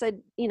asked her, I said,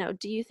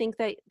 do you think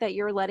that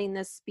you're letting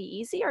this be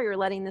easy or you're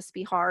letting this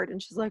be hard?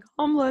 And she's like,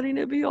 I'm letting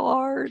it be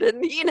hard.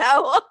 And,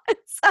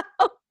 so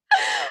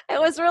it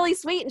was really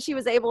sweet. And she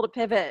was able to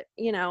pivot,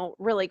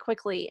 really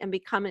quickly and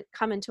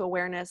come into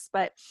awareness.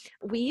 But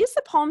we use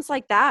the poems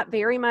like that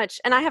very much.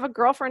 And I have a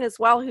girlfriend as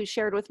well who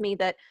shared with me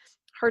that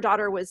her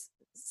daughter was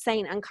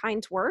saying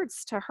unkind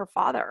words to her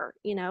father,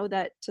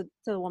 that to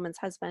the woman's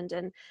husband.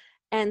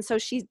 And so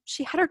she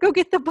had her go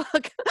get the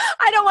book.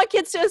 I don't want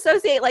kids to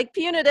associate like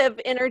punitive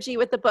energy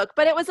with the book,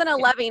 but it was in a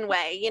loving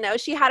way.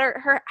 She had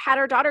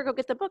her daughter go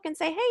get the book and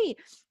say, hey,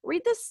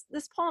 read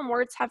this poem,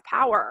 Words Have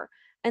Power.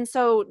 And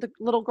so the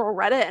little girl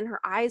read it and her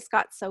eyes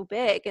got so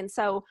big. And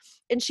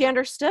she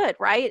understood,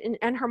 right?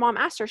 And her mom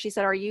asked her, she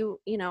said, are you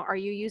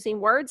using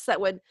words that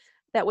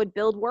would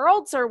build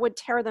worlds or would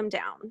tear them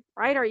down,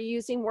 right? Are you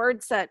using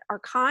words that are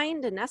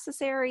kind and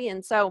necessary?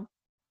 And so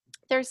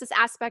there's this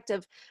aspect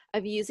of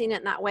using it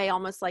in that way,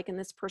 almost like in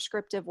this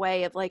prescriptive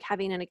way of like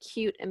having an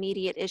acute,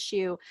 immediate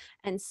issue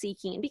and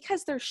seeking,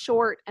 because they're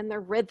short and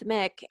they're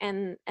rhythmic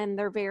and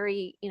they're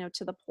very,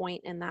 to the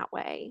point in that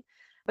way.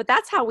 But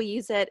that's how we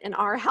use it in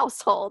our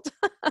household.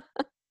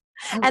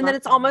 I And then love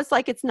it's that. almost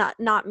like it's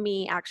not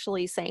me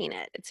actually saying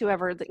it. It's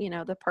whoever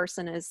the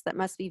person is that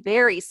must be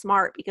very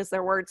smart because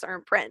their words are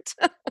in print.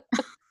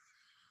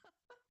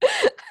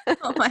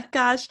 Oh my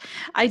gosh.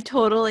 I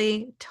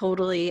totally,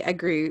 totally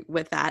agree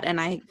with that. And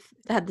I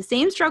had the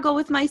same struggle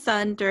with my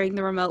son during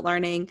the remote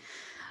learning.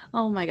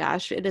 Oh my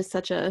gosh. It is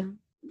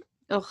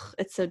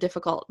it's so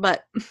difficult,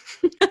 but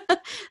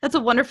that's a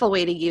wonderful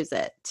way to use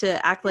it,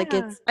 to act like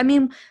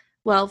Yeah.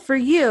 well, for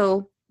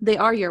you, they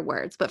are your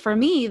words, but for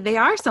me, they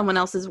are someone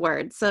else's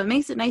words. So it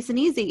makes it nice and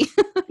easy.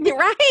 You're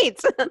right.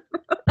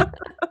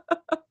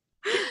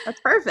 That's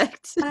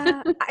perfect.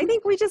 I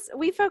think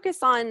we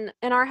focus on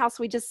in our house,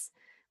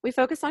 we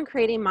focus on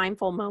creating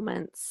mindful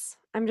moments.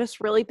 I'm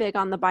just really big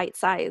on the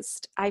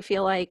bite-sized. I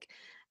feel like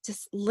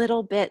just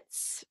little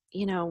bits,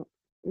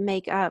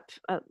 make up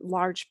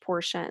large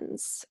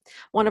portions.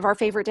 One of our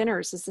favorite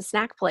dinners is the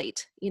snack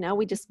plate.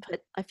 We just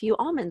put a few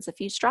almonds, a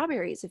few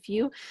strawberries, a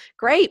few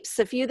grapes,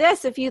 a few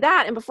this, a few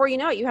that, and before you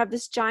know it, you have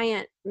this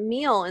giant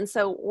meal. And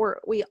so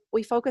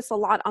we focus a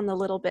lot on the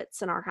little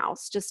bits in our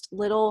house, just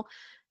little.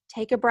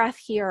 Take a breath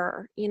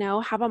here,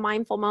 have a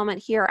mindful moment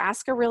here,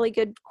 ask a really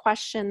good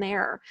question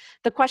there.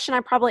 The question I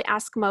probably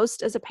ask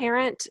most as a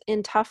parent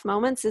in tough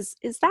moments is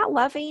that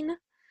loving?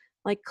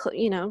 Like,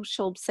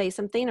 she'll say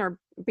something or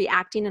be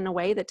acting in a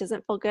way that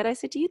doesn't feel good. I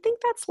said, do you think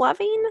that's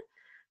loving?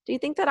 Do you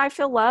think that I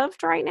feel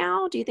loved right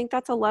now? Do you think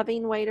that's a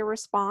loving way to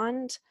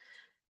respond?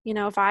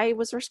 If I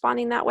was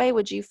responding that way,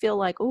 would you feel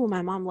like, oh,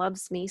 my mom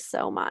loves me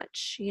so much?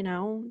 She's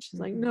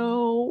like,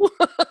 no.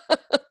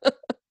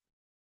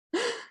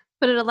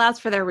 But it allows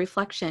for their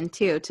reflection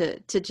too, to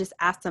just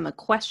ask them a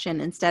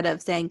question instead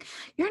of saying,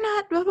 you're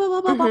not blah, blah,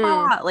 blah, blah, blah,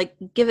 blah. Like,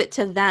 give it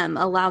to them,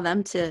 allow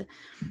them to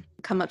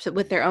come up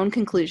with their own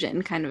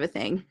conclusion, kind of a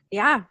thing.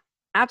 Yeah,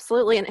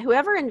 absolutely. And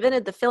whoever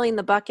invented the filling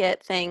the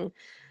bucket thing,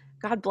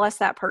 God bless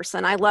that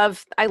person. I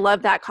love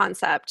that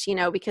concept,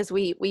 because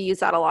we use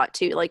that a lot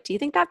too. Like, do you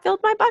think that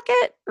filled my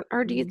bucket?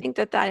 Or do you think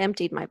that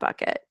emptied my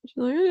bucket? She's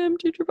like, I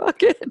emptied your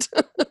bucket.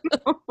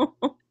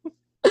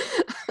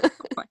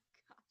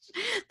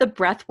 The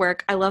breath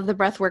work. I love the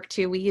breath work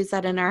too. We use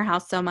that in our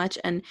house so much.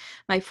 And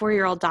my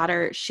 4-year-old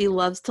daughter, she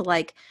loves to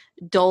like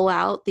dole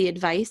out the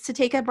advice to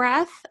take a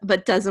breath,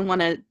 but doesn't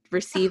want to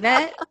receive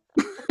it.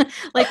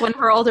 Like when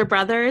her older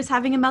brother is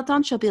having a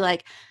meltdown, she'll be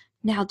like,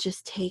 now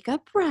just take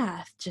a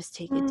breath. Just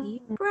take a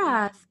deep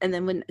breath. And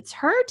then when it's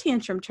her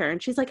tantrum turn,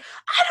 she's like,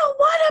 I don't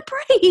want to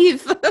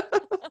breathe.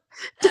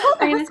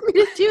 Don't ask me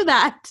to do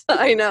that.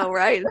 I know,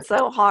 right? It's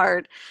so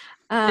hard.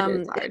 It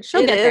is hard.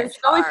 She'll get there. She's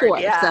only 4,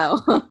 yeah.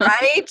 So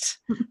right.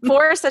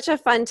 4 is such a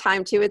fun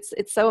time too.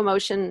 It's so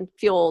emotion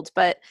fueled.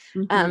 But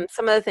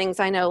some of the things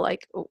I know,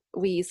 like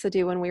we used to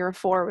do when we were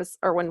 4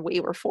 when we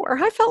were 4.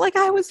 I felt like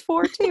I was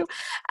 4 too.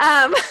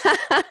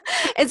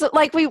 It's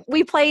like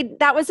we played.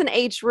 That was an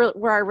age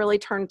where I really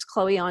turned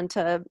Chloe on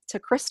to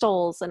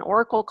crystals and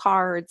oracle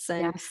cards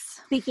and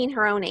seeking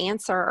her own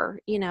answer.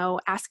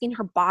 Asking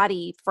her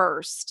body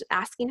first,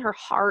 asking her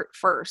heart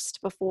first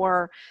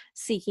before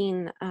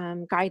seeking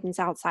guidance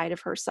outside of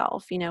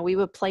herself. We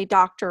would play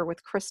doctor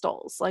with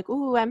crystals, like,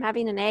 ooh, I'm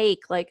having an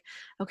ache. Like,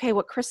 okay,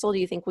 what crystal do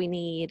you think we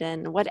need?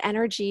 And what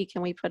energy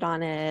can we put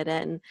on it?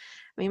 And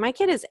I mean, my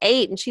kid is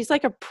 8 and she's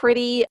like a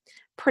pretty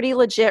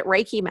legit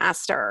Reiki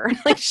master.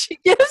 Like she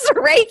gives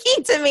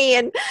Reiki to me.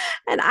 And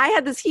I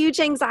had this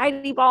huge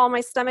anxiety ball in my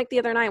stomach the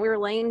other night. We were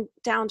laying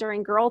down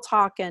during girl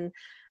talk and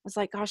I was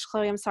like, gosh,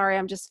 Chloe, I'm sorry.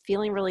 I'm just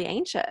feeling really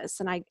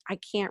anxious and I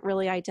can't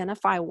really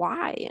identify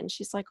why. And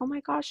she's like, oh my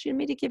gosh, you need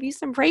me to give you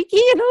some Reiki?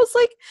 And I was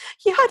like,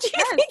 yeah, do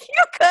you think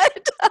you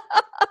could?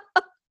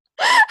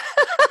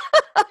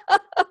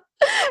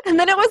 And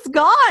then it was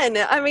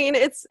gone. I mean,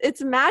 it's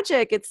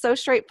magic. It's so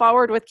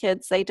straightforward with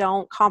kids. They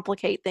don't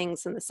complicate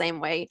things in the same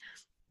way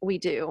we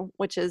do,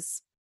 which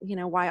is,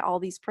 why all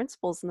these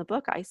principles in the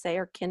book I say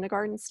are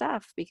kindergarten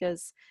stuff,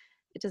 because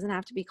it doesn't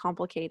have to be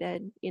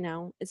complicated.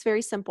 It's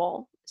very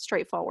simple,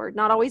 straightforward,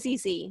 not always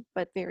easy,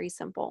 but very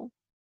simple.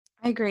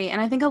 I agree. And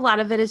I think a lot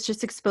of it is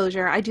just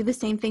exposure. I do the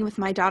same thing with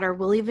my daughter.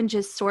 We'll even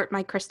just sort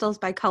my crystals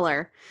by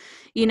color,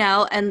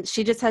 and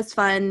she just has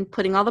fun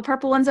putting all the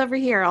purple ones over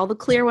here, all the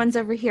clear ones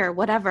over here,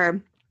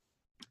 whatever.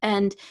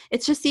 And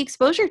it's just the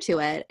exposure to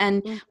it.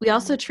 And we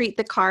also treat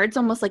the cards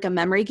almost like a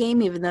memory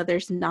game, even though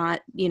there's not,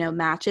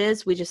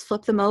 matches. We just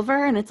flip them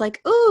over and it's like,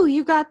 ooh,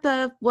 you got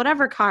the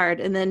whatever card.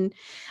 And then,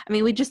 I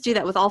mean, we just do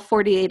that with all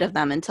 48 of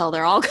them until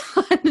they're all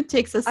gone. It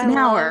takes us an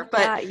hour.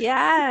 But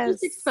yes,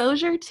 just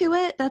exposure to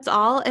it, that's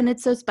all. And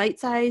it's those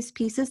bite-sized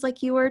pieces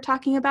like you were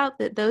talking about,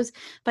 that those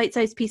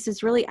bite-sized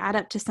pieces really add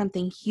up to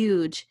something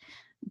huge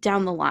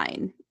down the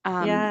line. So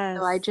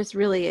I just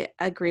really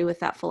agree with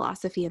that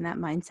philosophy and that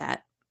mindset.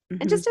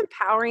 And just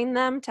empowering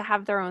them to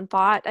have their own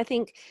thought. I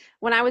think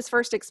when I was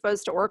first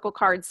exposed to oracle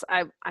cards,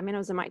 I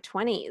was in my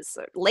 20s,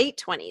 late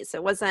 20s.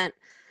 It wasn't.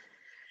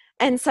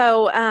 And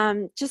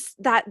so just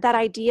that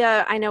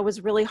idea, I know,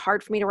 was really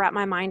hard for me to wrap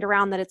my mind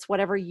around, that it's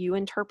whatever you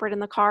interpret in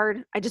the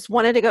card. I just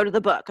wanted to go to the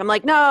book. I'm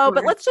like, no,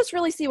 but let's just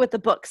really see what the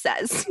book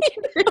says.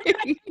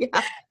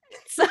 Yeah.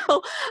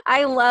 So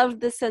I love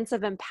the sense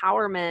of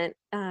empowerment.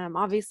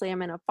 Obviously,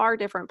 I'm in a far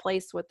different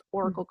place with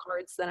oracle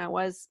cards than I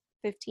was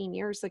 15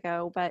 years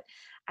ago, but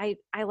I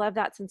love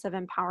that sense of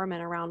empowerment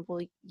around,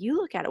 well, you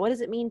look at it, what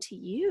does it mean to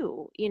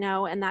you,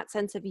 and that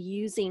sense of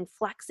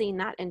flexing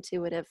that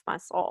intuitive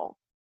muscle.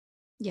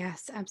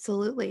 Yes,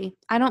 absolutely.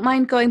 I don't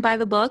mind going by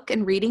the book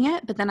and reading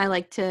it, but then I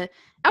like to.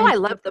 Oh, I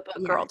love the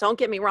book, girl. Don't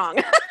get me wrong.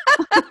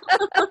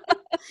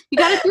 You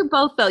got to do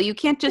both, though. You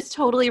can't just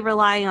totally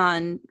rely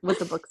on what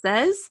the book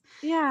says.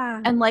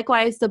 Yeah. And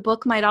likewise, the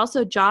book might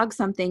also jog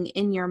something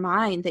in your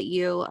mind that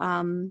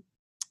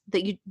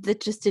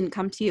that just didn't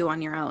come to you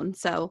on your own.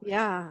 So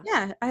yeah,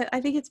 I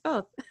think it's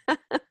both.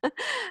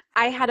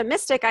 I had a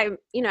mystic.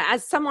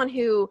 As someone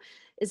who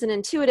is an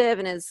intuitive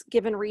and has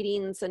given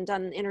readings and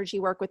done energy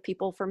work with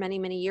people for many,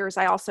 many years,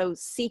 I also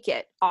seek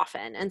it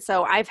often. And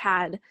so I've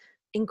had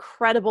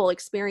incredible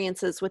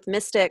experiences with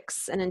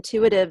mystics and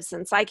intuitives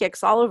and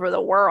psychics all over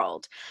the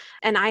world.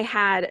 And I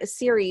had a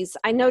series,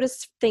 I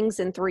noticed things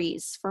in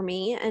threes for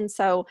me. And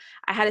so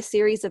I had a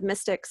series of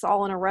mystics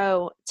all in a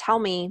row tell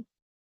me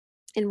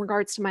in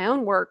regards to my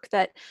own work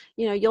that,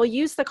 you'll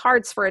use the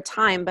cards for a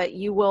time, but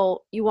you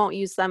won't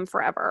use them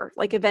forever.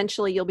 Like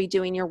eventually you'll be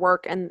doing your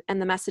work and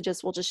the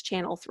messages will just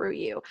channel through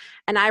you.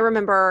 And I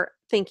remember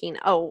thinking,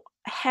 oh,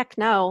 heck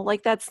no,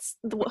 like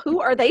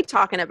who are they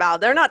talking about?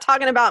 They're not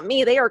talking about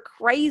me. They are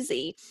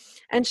crazy.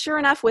 And sure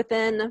enough,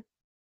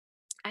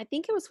 I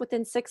think it was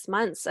within 6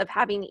 months of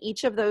having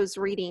each of those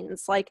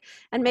readings,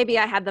 and maybe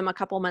I had them a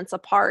couple months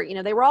apart,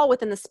 they were all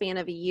within the span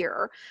of a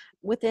year.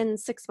 Within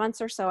 6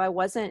 months or so, I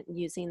wasn't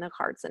using the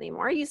cards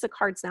anymore. I use the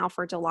cards now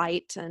for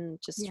delight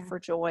and just for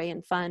joy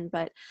and fun,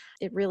 but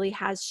it really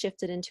has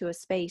shifted into a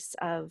space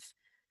of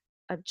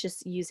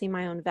just using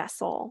my own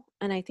vessel.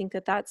 And I think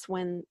that that's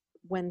when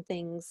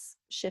things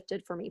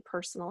shifted for me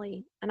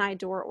personally. And I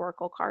adore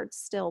Oracle cards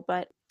still,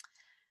 but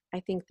I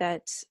think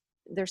that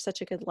there's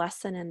such a good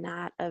lesson in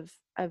that of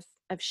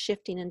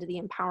shifting into the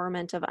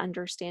empowerment of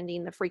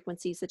understanding the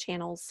frequencies, the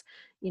channels,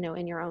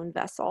 in your own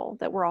vessel,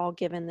 that we're all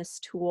given this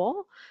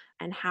tool,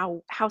 and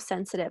how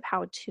sensitive,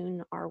 how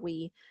attuned are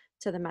we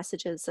to the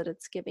messages that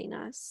it's giving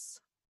us.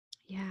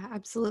 Yeah,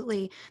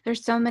 absolutely.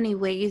 There's so many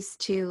ways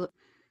to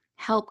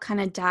help kind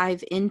of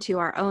dive into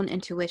our own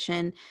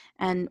intuition,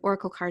 and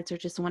oracle cards are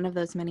just one of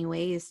those many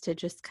ways to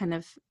just kind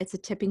of, it's a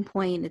tipping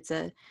point, it's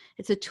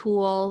a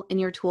tool in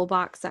your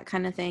toolbox, that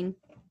kind of thing.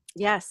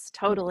 Yes,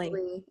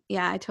 totally.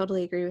 I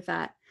totally agree with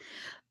that.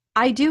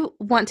 I do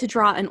want to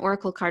draw an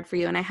oracle card for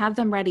you, and I have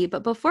them ready,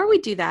 but before we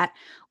do that,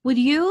 would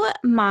you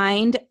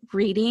mind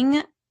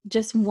reading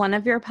just one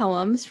of your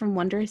poems from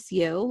Wondrous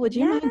You? Would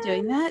you mind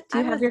doing that? Do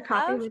I you have would your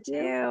copy love with to.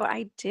 you?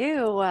 I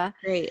do.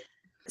 Great.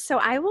 So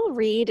I will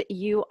read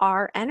You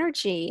Are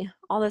Energy,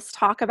 all this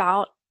talk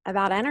about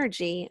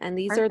energy. And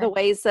these are the Perfect.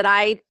 ways that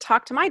I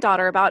talk to my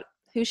daughter about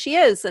who she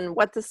is and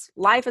what this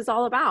life is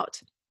all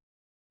about.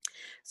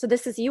 So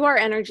this is You Are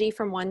Energy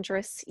from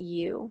Wondrous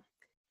You.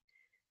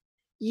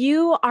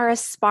 You are a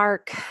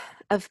spark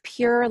of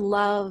pure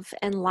love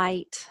and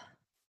light,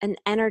 an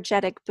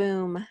energetic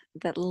boom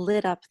that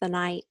lit up the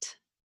night.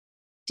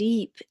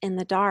 Deep in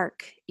the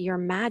dark, your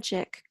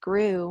magic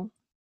grew,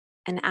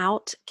 and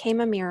out came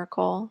a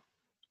miracle.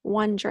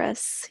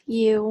 Wondrous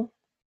You.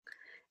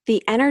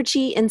 The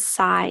energy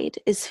inside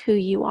is who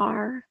you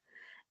are,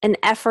 an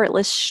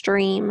effortless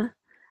stream,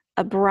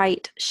 a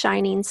bright,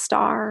 shining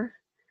star.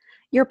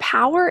 Your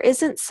power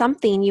isn't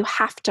something you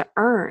have to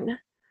earn,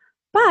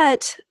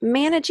 but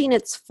managing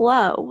its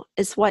flow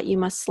is what you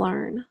must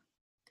learn.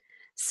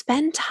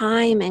 Spend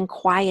time in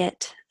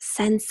quiet,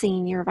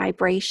 sensing your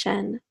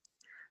vibration.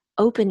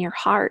 Open your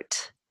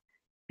heart.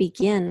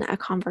 Begin a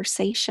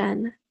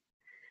conversation.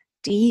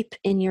 Deep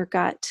in your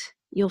gut,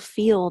 you'll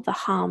feel the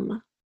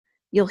hum.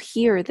 You'll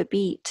hear the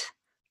beat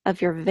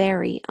of your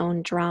very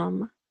own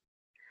drum.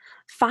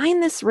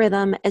 Find this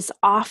rhythm as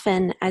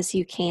often as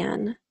you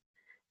can.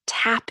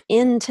 Tap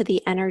into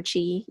the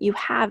energy you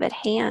have at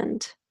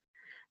hand.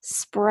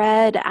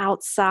 Spread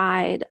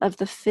outside of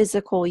the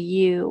physical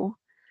you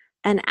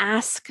and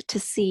ask to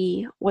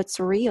see what's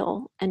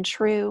real and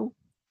true.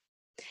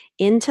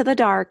 Into the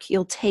dark,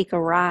 you'll take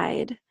a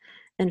ride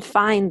and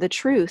find the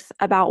truth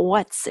about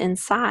what's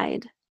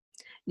inside.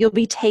 You'll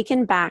be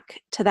taken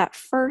back to that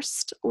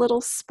first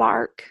little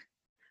spark,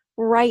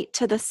 right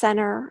to the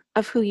center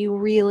of who you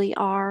really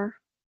are.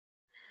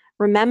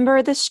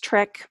 Remember this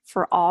trick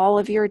for all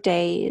of your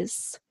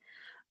days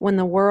when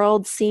the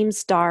world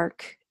seems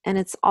dark and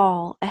it's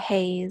all a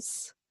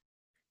haze.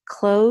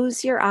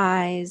 Close your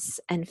eyes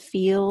and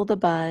feel the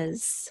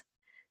buzz.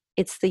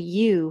 It's the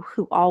you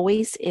who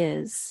always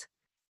is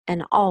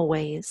and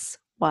always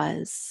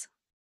was.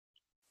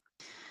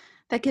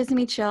 That gives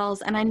me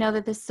chills. And I know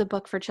that this is a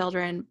book for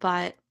children,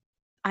 but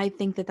I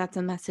think that that's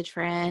a message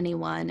for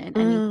anyone at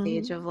any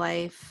stage of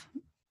life.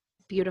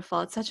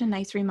 Beautiful. It's such a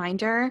nice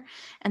reminder.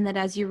 And that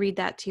as you read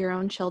that to your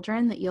own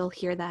children, that you'll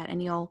hear that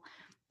and you'll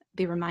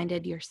be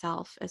reminded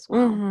yourself as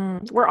well.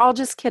 We're all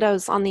just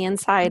kiddos on the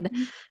inside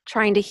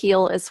trying to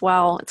heal as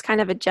well. It's kind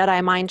of a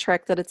Jedi mind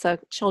trick that it's a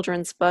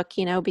children's book,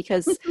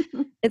 because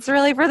it's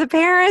really for the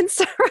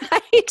parents,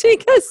 right?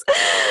 Because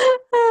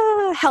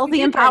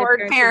healthy,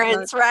 empowered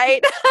parents,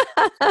 right?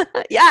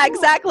 Yeah,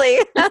 exactly.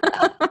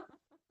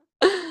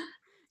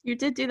 You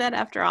did do that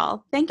after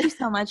all. Thank you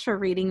so much for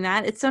reading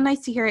that. It's so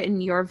nice to hear it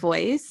in your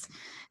voice.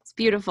 It's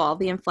beautiful,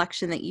 the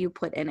inflection that you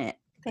put in it.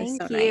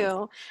 Thank so you.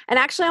 Nice. And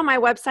actually on my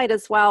website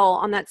as well,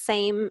 on that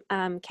same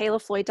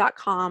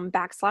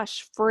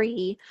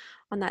kaylafloyd.com/free,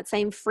 on that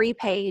same free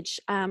page,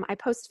 I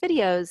post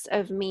videos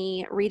of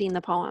me reading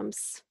the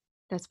poems.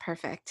 That's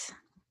perfect.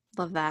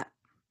 Love that.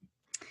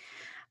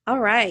 All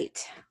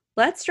right.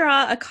 Let's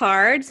draw a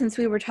card since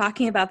we were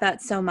talking about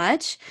that so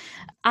much.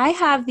 I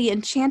have the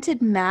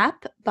Enchanted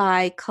Map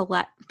by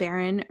Colette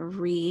Baron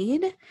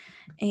Reed.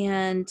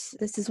 And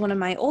this is one of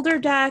my older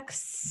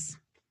decks.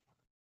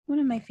 One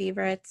of my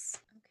favorites.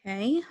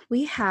 Okay.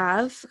 We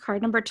have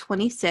card number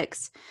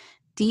 26,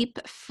 Deep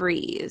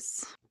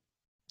freeze.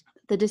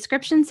 The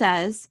description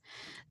says,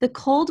 the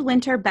cold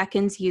winter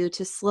beckons you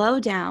to slow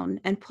down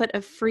and put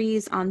a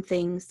freeze on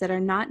things that are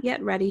not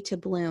yet ready to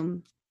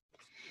bloom.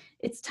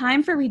 It's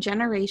time for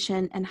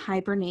regeneration and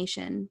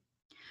hibernation.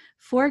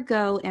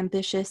 Forego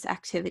ambitious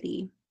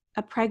activity.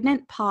 A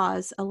pregnant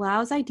pause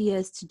allows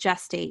ideas to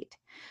gestate,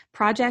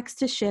 projects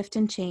to shift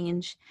and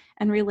change,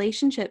 and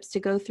relationships to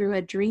go through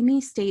a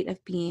dreamy state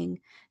of being,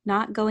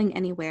 not going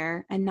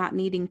anywhere and not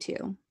needing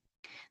to.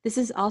 This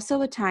is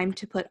also a time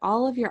to put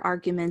all of your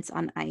arguments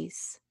on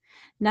ice.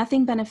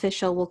 Nothing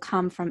beneficial will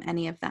come from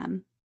any of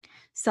them.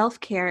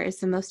 Self-care is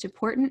the most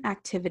important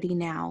activity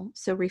now,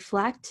 so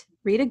reflect,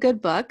 read a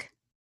good book,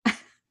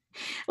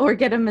 or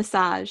get a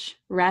massage,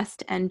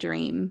 rest and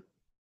dream.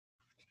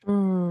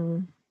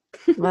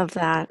 Love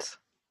that.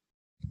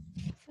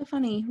 So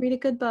funny. Read a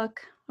good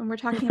book when we're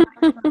talking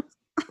about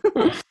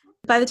books.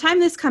 By the time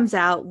this comes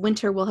out,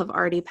 winter will have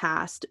already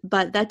passed,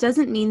 but that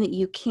doesn't mean that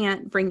you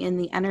can't bring in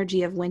the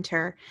energy of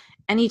winter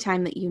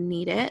anytime that you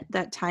need it,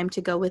 that time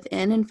to go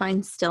within and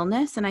find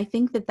stillness. And I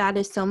think that that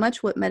is so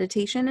much what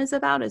meditation is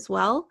about as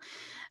well.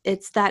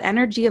 It's that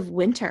energy of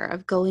winter,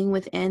 of going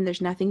within.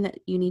 There's nothing that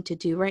you need to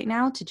do right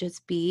now, to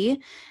just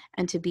be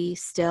and to be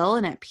still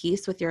and at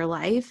peace with your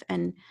life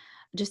and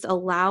just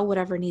allow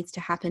whatever needs to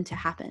happen to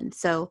happen.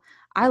 So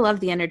I love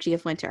the energy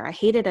of winter. I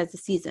hate it as a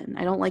season.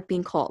 I don't like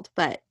being cold,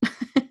 but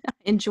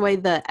enjoy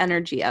the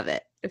energy of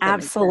it, if that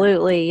makes sense.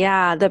 Absolutely.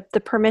 Yeah. The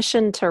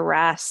permission to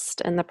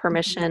rest and the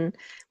permission,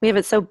 we have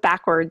it so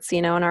backwards,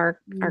 in our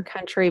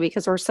country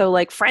because we're so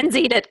like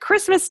frenzied at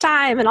Christmas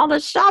time and all the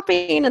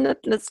shopping and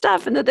the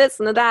stuff and the this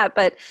and the that.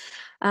 But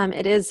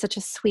it is such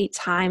a sweet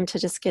time to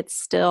just get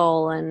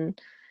still and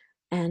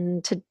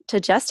to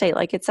gestate.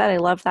 Like it said, I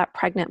love that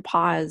pregnant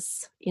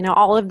pause,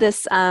 all of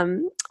this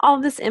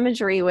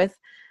imagery with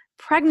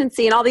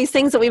pregnancy and all these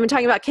things that we've been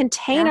talking about,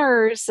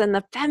 containers and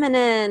the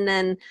feminine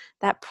and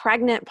that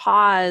pregnant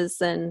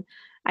pause. And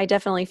I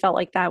definitely felt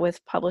like that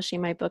with publishing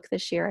my book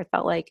this year. I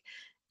felt like,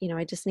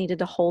 I just needed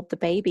to hold the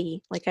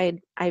baby. Like I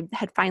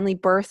had finally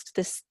birthed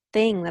this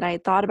thing that I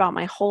had thought about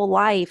my whole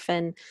life,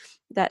 and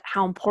that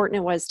how important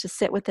it was to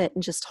sit with it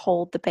and just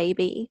hold the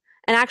baby.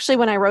 And actually,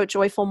 when I wrote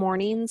Joyful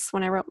Mornings,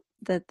 when I wrote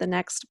the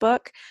next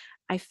book,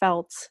 I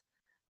felt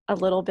a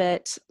little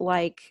bit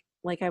like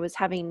I was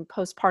having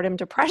postpartum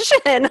depression.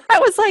 I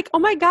was like, oh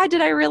my God,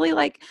 did I really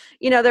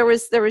there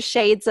was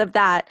shades of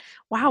that.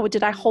 Wow,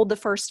 did I hold the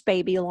first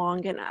baby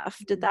long enough?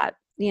 Did that,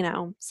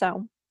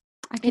 so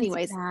I can see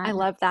anyways, that. I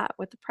love that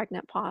with the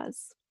pregnant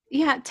pause.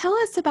 Yeah, tell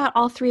us about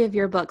all three of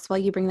your books while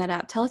you bring that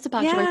up. Tell us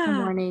about Joyful Yeah.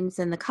 Mornings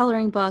and the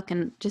coloring book,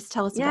 and just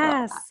tell us about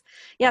all of that. Yes.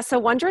 Yeah. So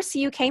Wondrous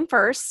You came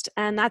first,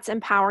 and that's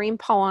empowering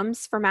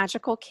poems for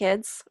magical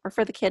kids, or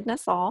for the kid in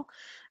us all.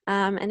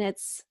 And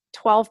it's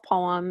 12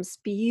 poems,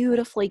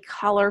 beautifully,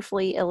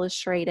 colorfully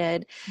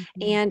illustrated.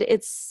 Mhm. And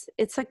it's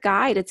a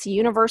guide. It's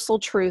universal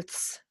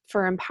truths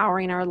for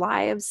empowering our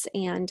lives.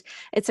 And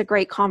it's a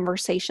great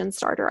conversation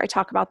starter. I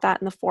talk about that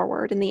in the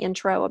foreword, in the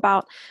intro,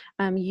 about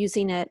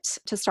using it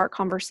to start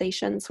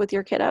conversations with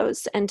your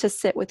kiddos and to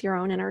sit with your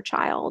own inner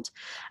child.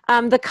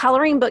 The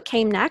coloring book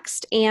came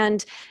next,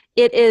 and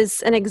it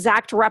is an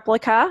exact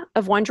replica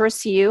of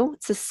Wondrous You.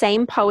 It's the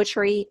same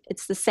poetry,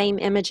 it's the same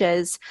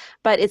images,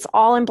 but it's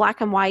all in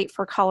black and white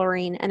for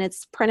coloring, and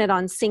it's printed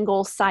on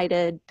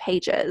single-sided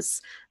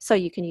pages. So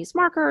you can use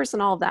markers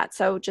and all of that.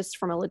 So just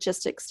from a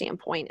logistics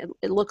standpoint,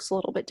 it looks a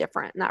little bit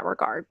different in that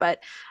regard.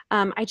 But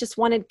I just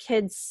wanted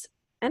kids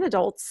and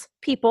adults,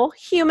 people,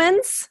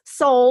 humans,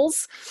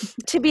 souls,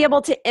 to be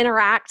able to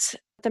interact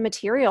with the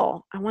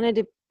material. I wanted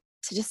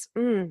to just,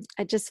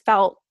 I just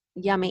felt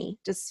yummy.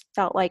 Just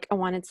felt like I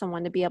wanted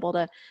someone to be able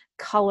to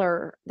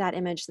color that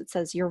image that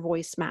says your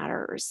voice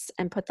matters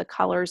and put the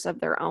colors of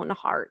their own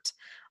heart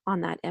on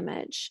that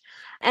image.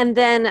 And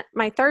then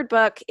my third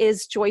book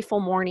is Joyful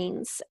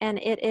Mornings, and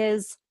it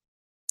is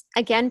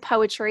again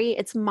poetry.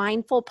 It's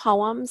mindful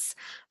poems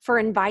for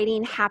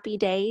inviting happy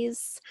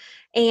days,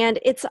 and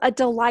it's a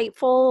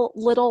delightful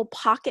little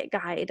pocket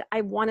guide.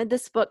 I wanted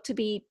this book to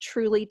be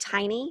truly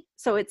tiny,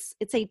 so it's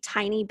a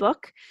tiny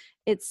book.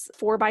 It's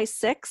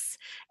 4x6,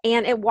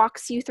 and it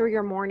walks you through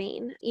your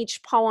morning.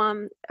 Each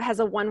poem has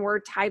a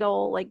one-word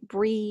title like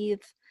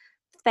breathe,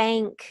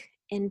 thank,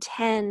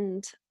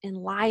 intend,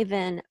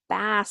 enliven,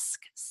 bask,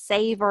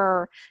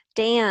 savor,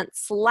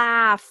 dance,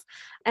 laugh.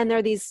 And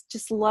they're these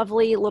just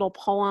lovely little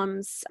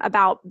poems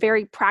about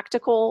very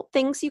practical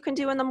things you can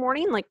do in the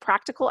morning, like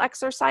practical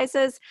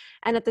exercises.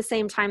 And at the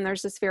same time,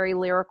 there's this very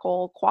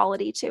lyrical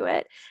quality to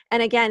it.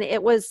 And again,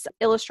 it was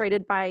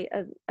illustrated by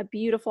a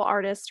beautiful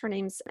artist. Her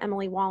name's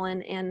Emily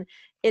Wallen, and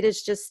it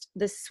is just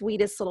the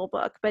sweetest little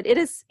book. But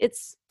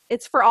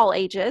it's for all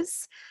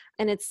ages,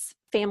 and it's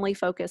family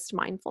focused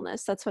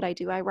mindfulness. That's what I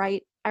do. I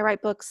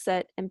write books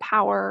that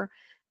empower,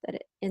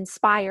 that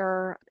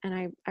inspire,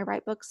 and I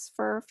write books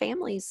for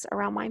families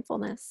around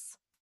mindfulness.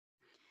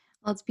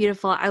 Well, it's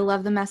beautiful. I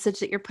love the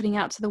message that you're putting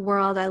out to the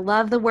world. I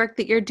love the work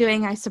that you're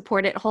doing. I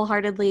support it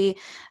wholeheartedly.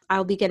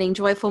 I'll be getting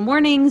Joyful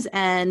Mornings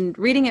and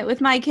reading it with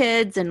my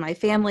kids and my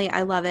family.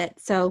 I love it.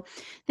 So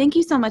thank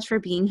you so much for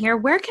being here.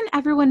 Where can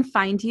everyone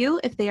find you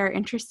if they are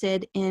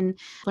interested in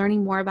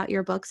learning more about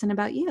your books and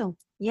about you?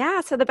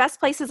 Yeah, so the best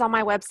place is on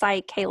my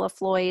website,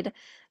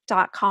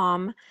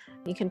 kaylafloyd.com.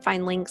 You can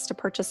find links to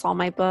purchase all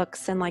my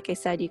books. And like I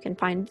said, you can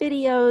find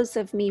videos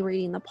of me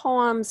reading the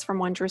poems from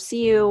Wondrous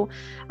You.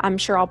 I'm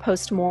sure I'll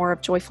post more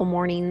of Joyful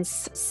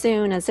Mornings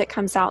soon as it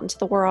comes out into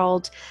the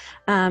world.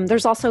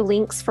 There's also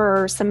links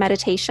for some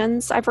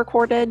meditations I've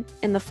recorded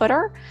in the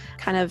footer,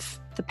 kind of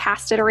the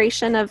past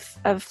iteration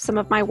of some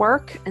of my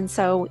work. And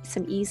so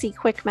some easy,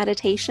 quick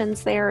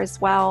meditations there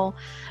as well.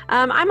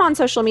 I'm on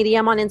social media.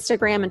 I'm on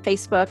Instagram and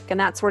Facebook and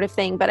that sort of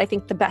thing. But I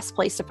think the best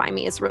place to find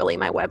me is really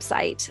my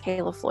website,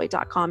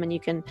 kaylafloyd.com. And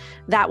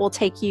that will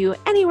take you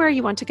anywhere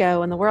you want to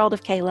go in the world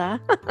of Kayla.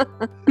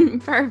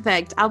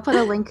 Perfect. I'll put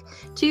a link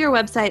to your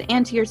website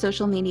and to your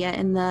social media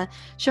in the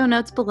show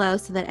notes below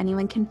so that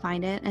anyone can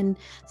find it. And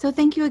so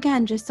thank you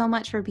again just so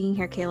much for being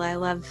here, Kayla. I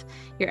love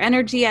your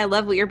energy. I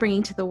love what you're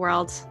bringing to the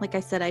world. Like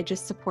I said, I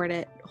just support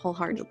it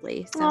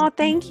wholeheartedly. So oh,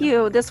 thank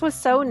you. This was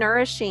so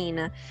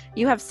nourishing.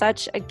 You have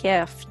such a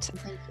gift.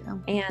 Thank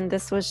you. And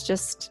this was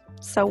just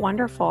so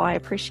wonderful. I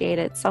appreciate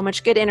it. So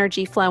much good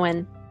energy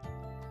flowing.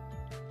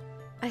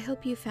 I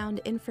hope you found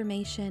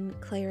information,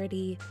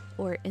 clarity,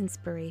 or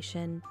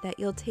inspiration that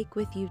you'll take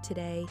with you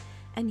today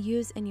and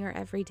use in your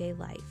everyday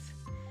life.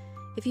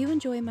 If you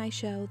enjoy my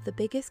show, the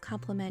biggest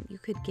compliment you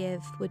could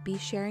give would be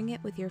sharing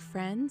it with your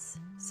friends,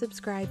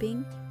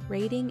 subscribing,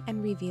 rating,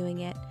 and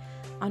reviewing it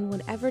on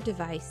whatever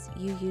device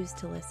you use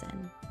to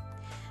listen.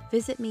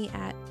 Visit me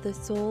at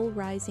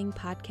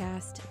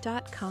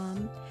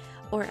thesoulrisingpodcast.com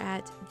or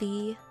at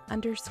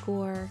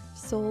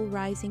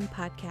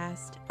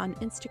 _soulrisingpodcast on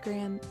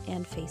Instagram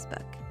and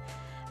Facebook.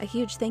 A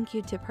huge thank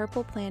you to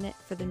Purple Planet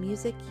for the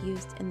music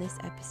used in this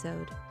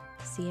episode.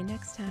 See you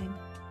next time.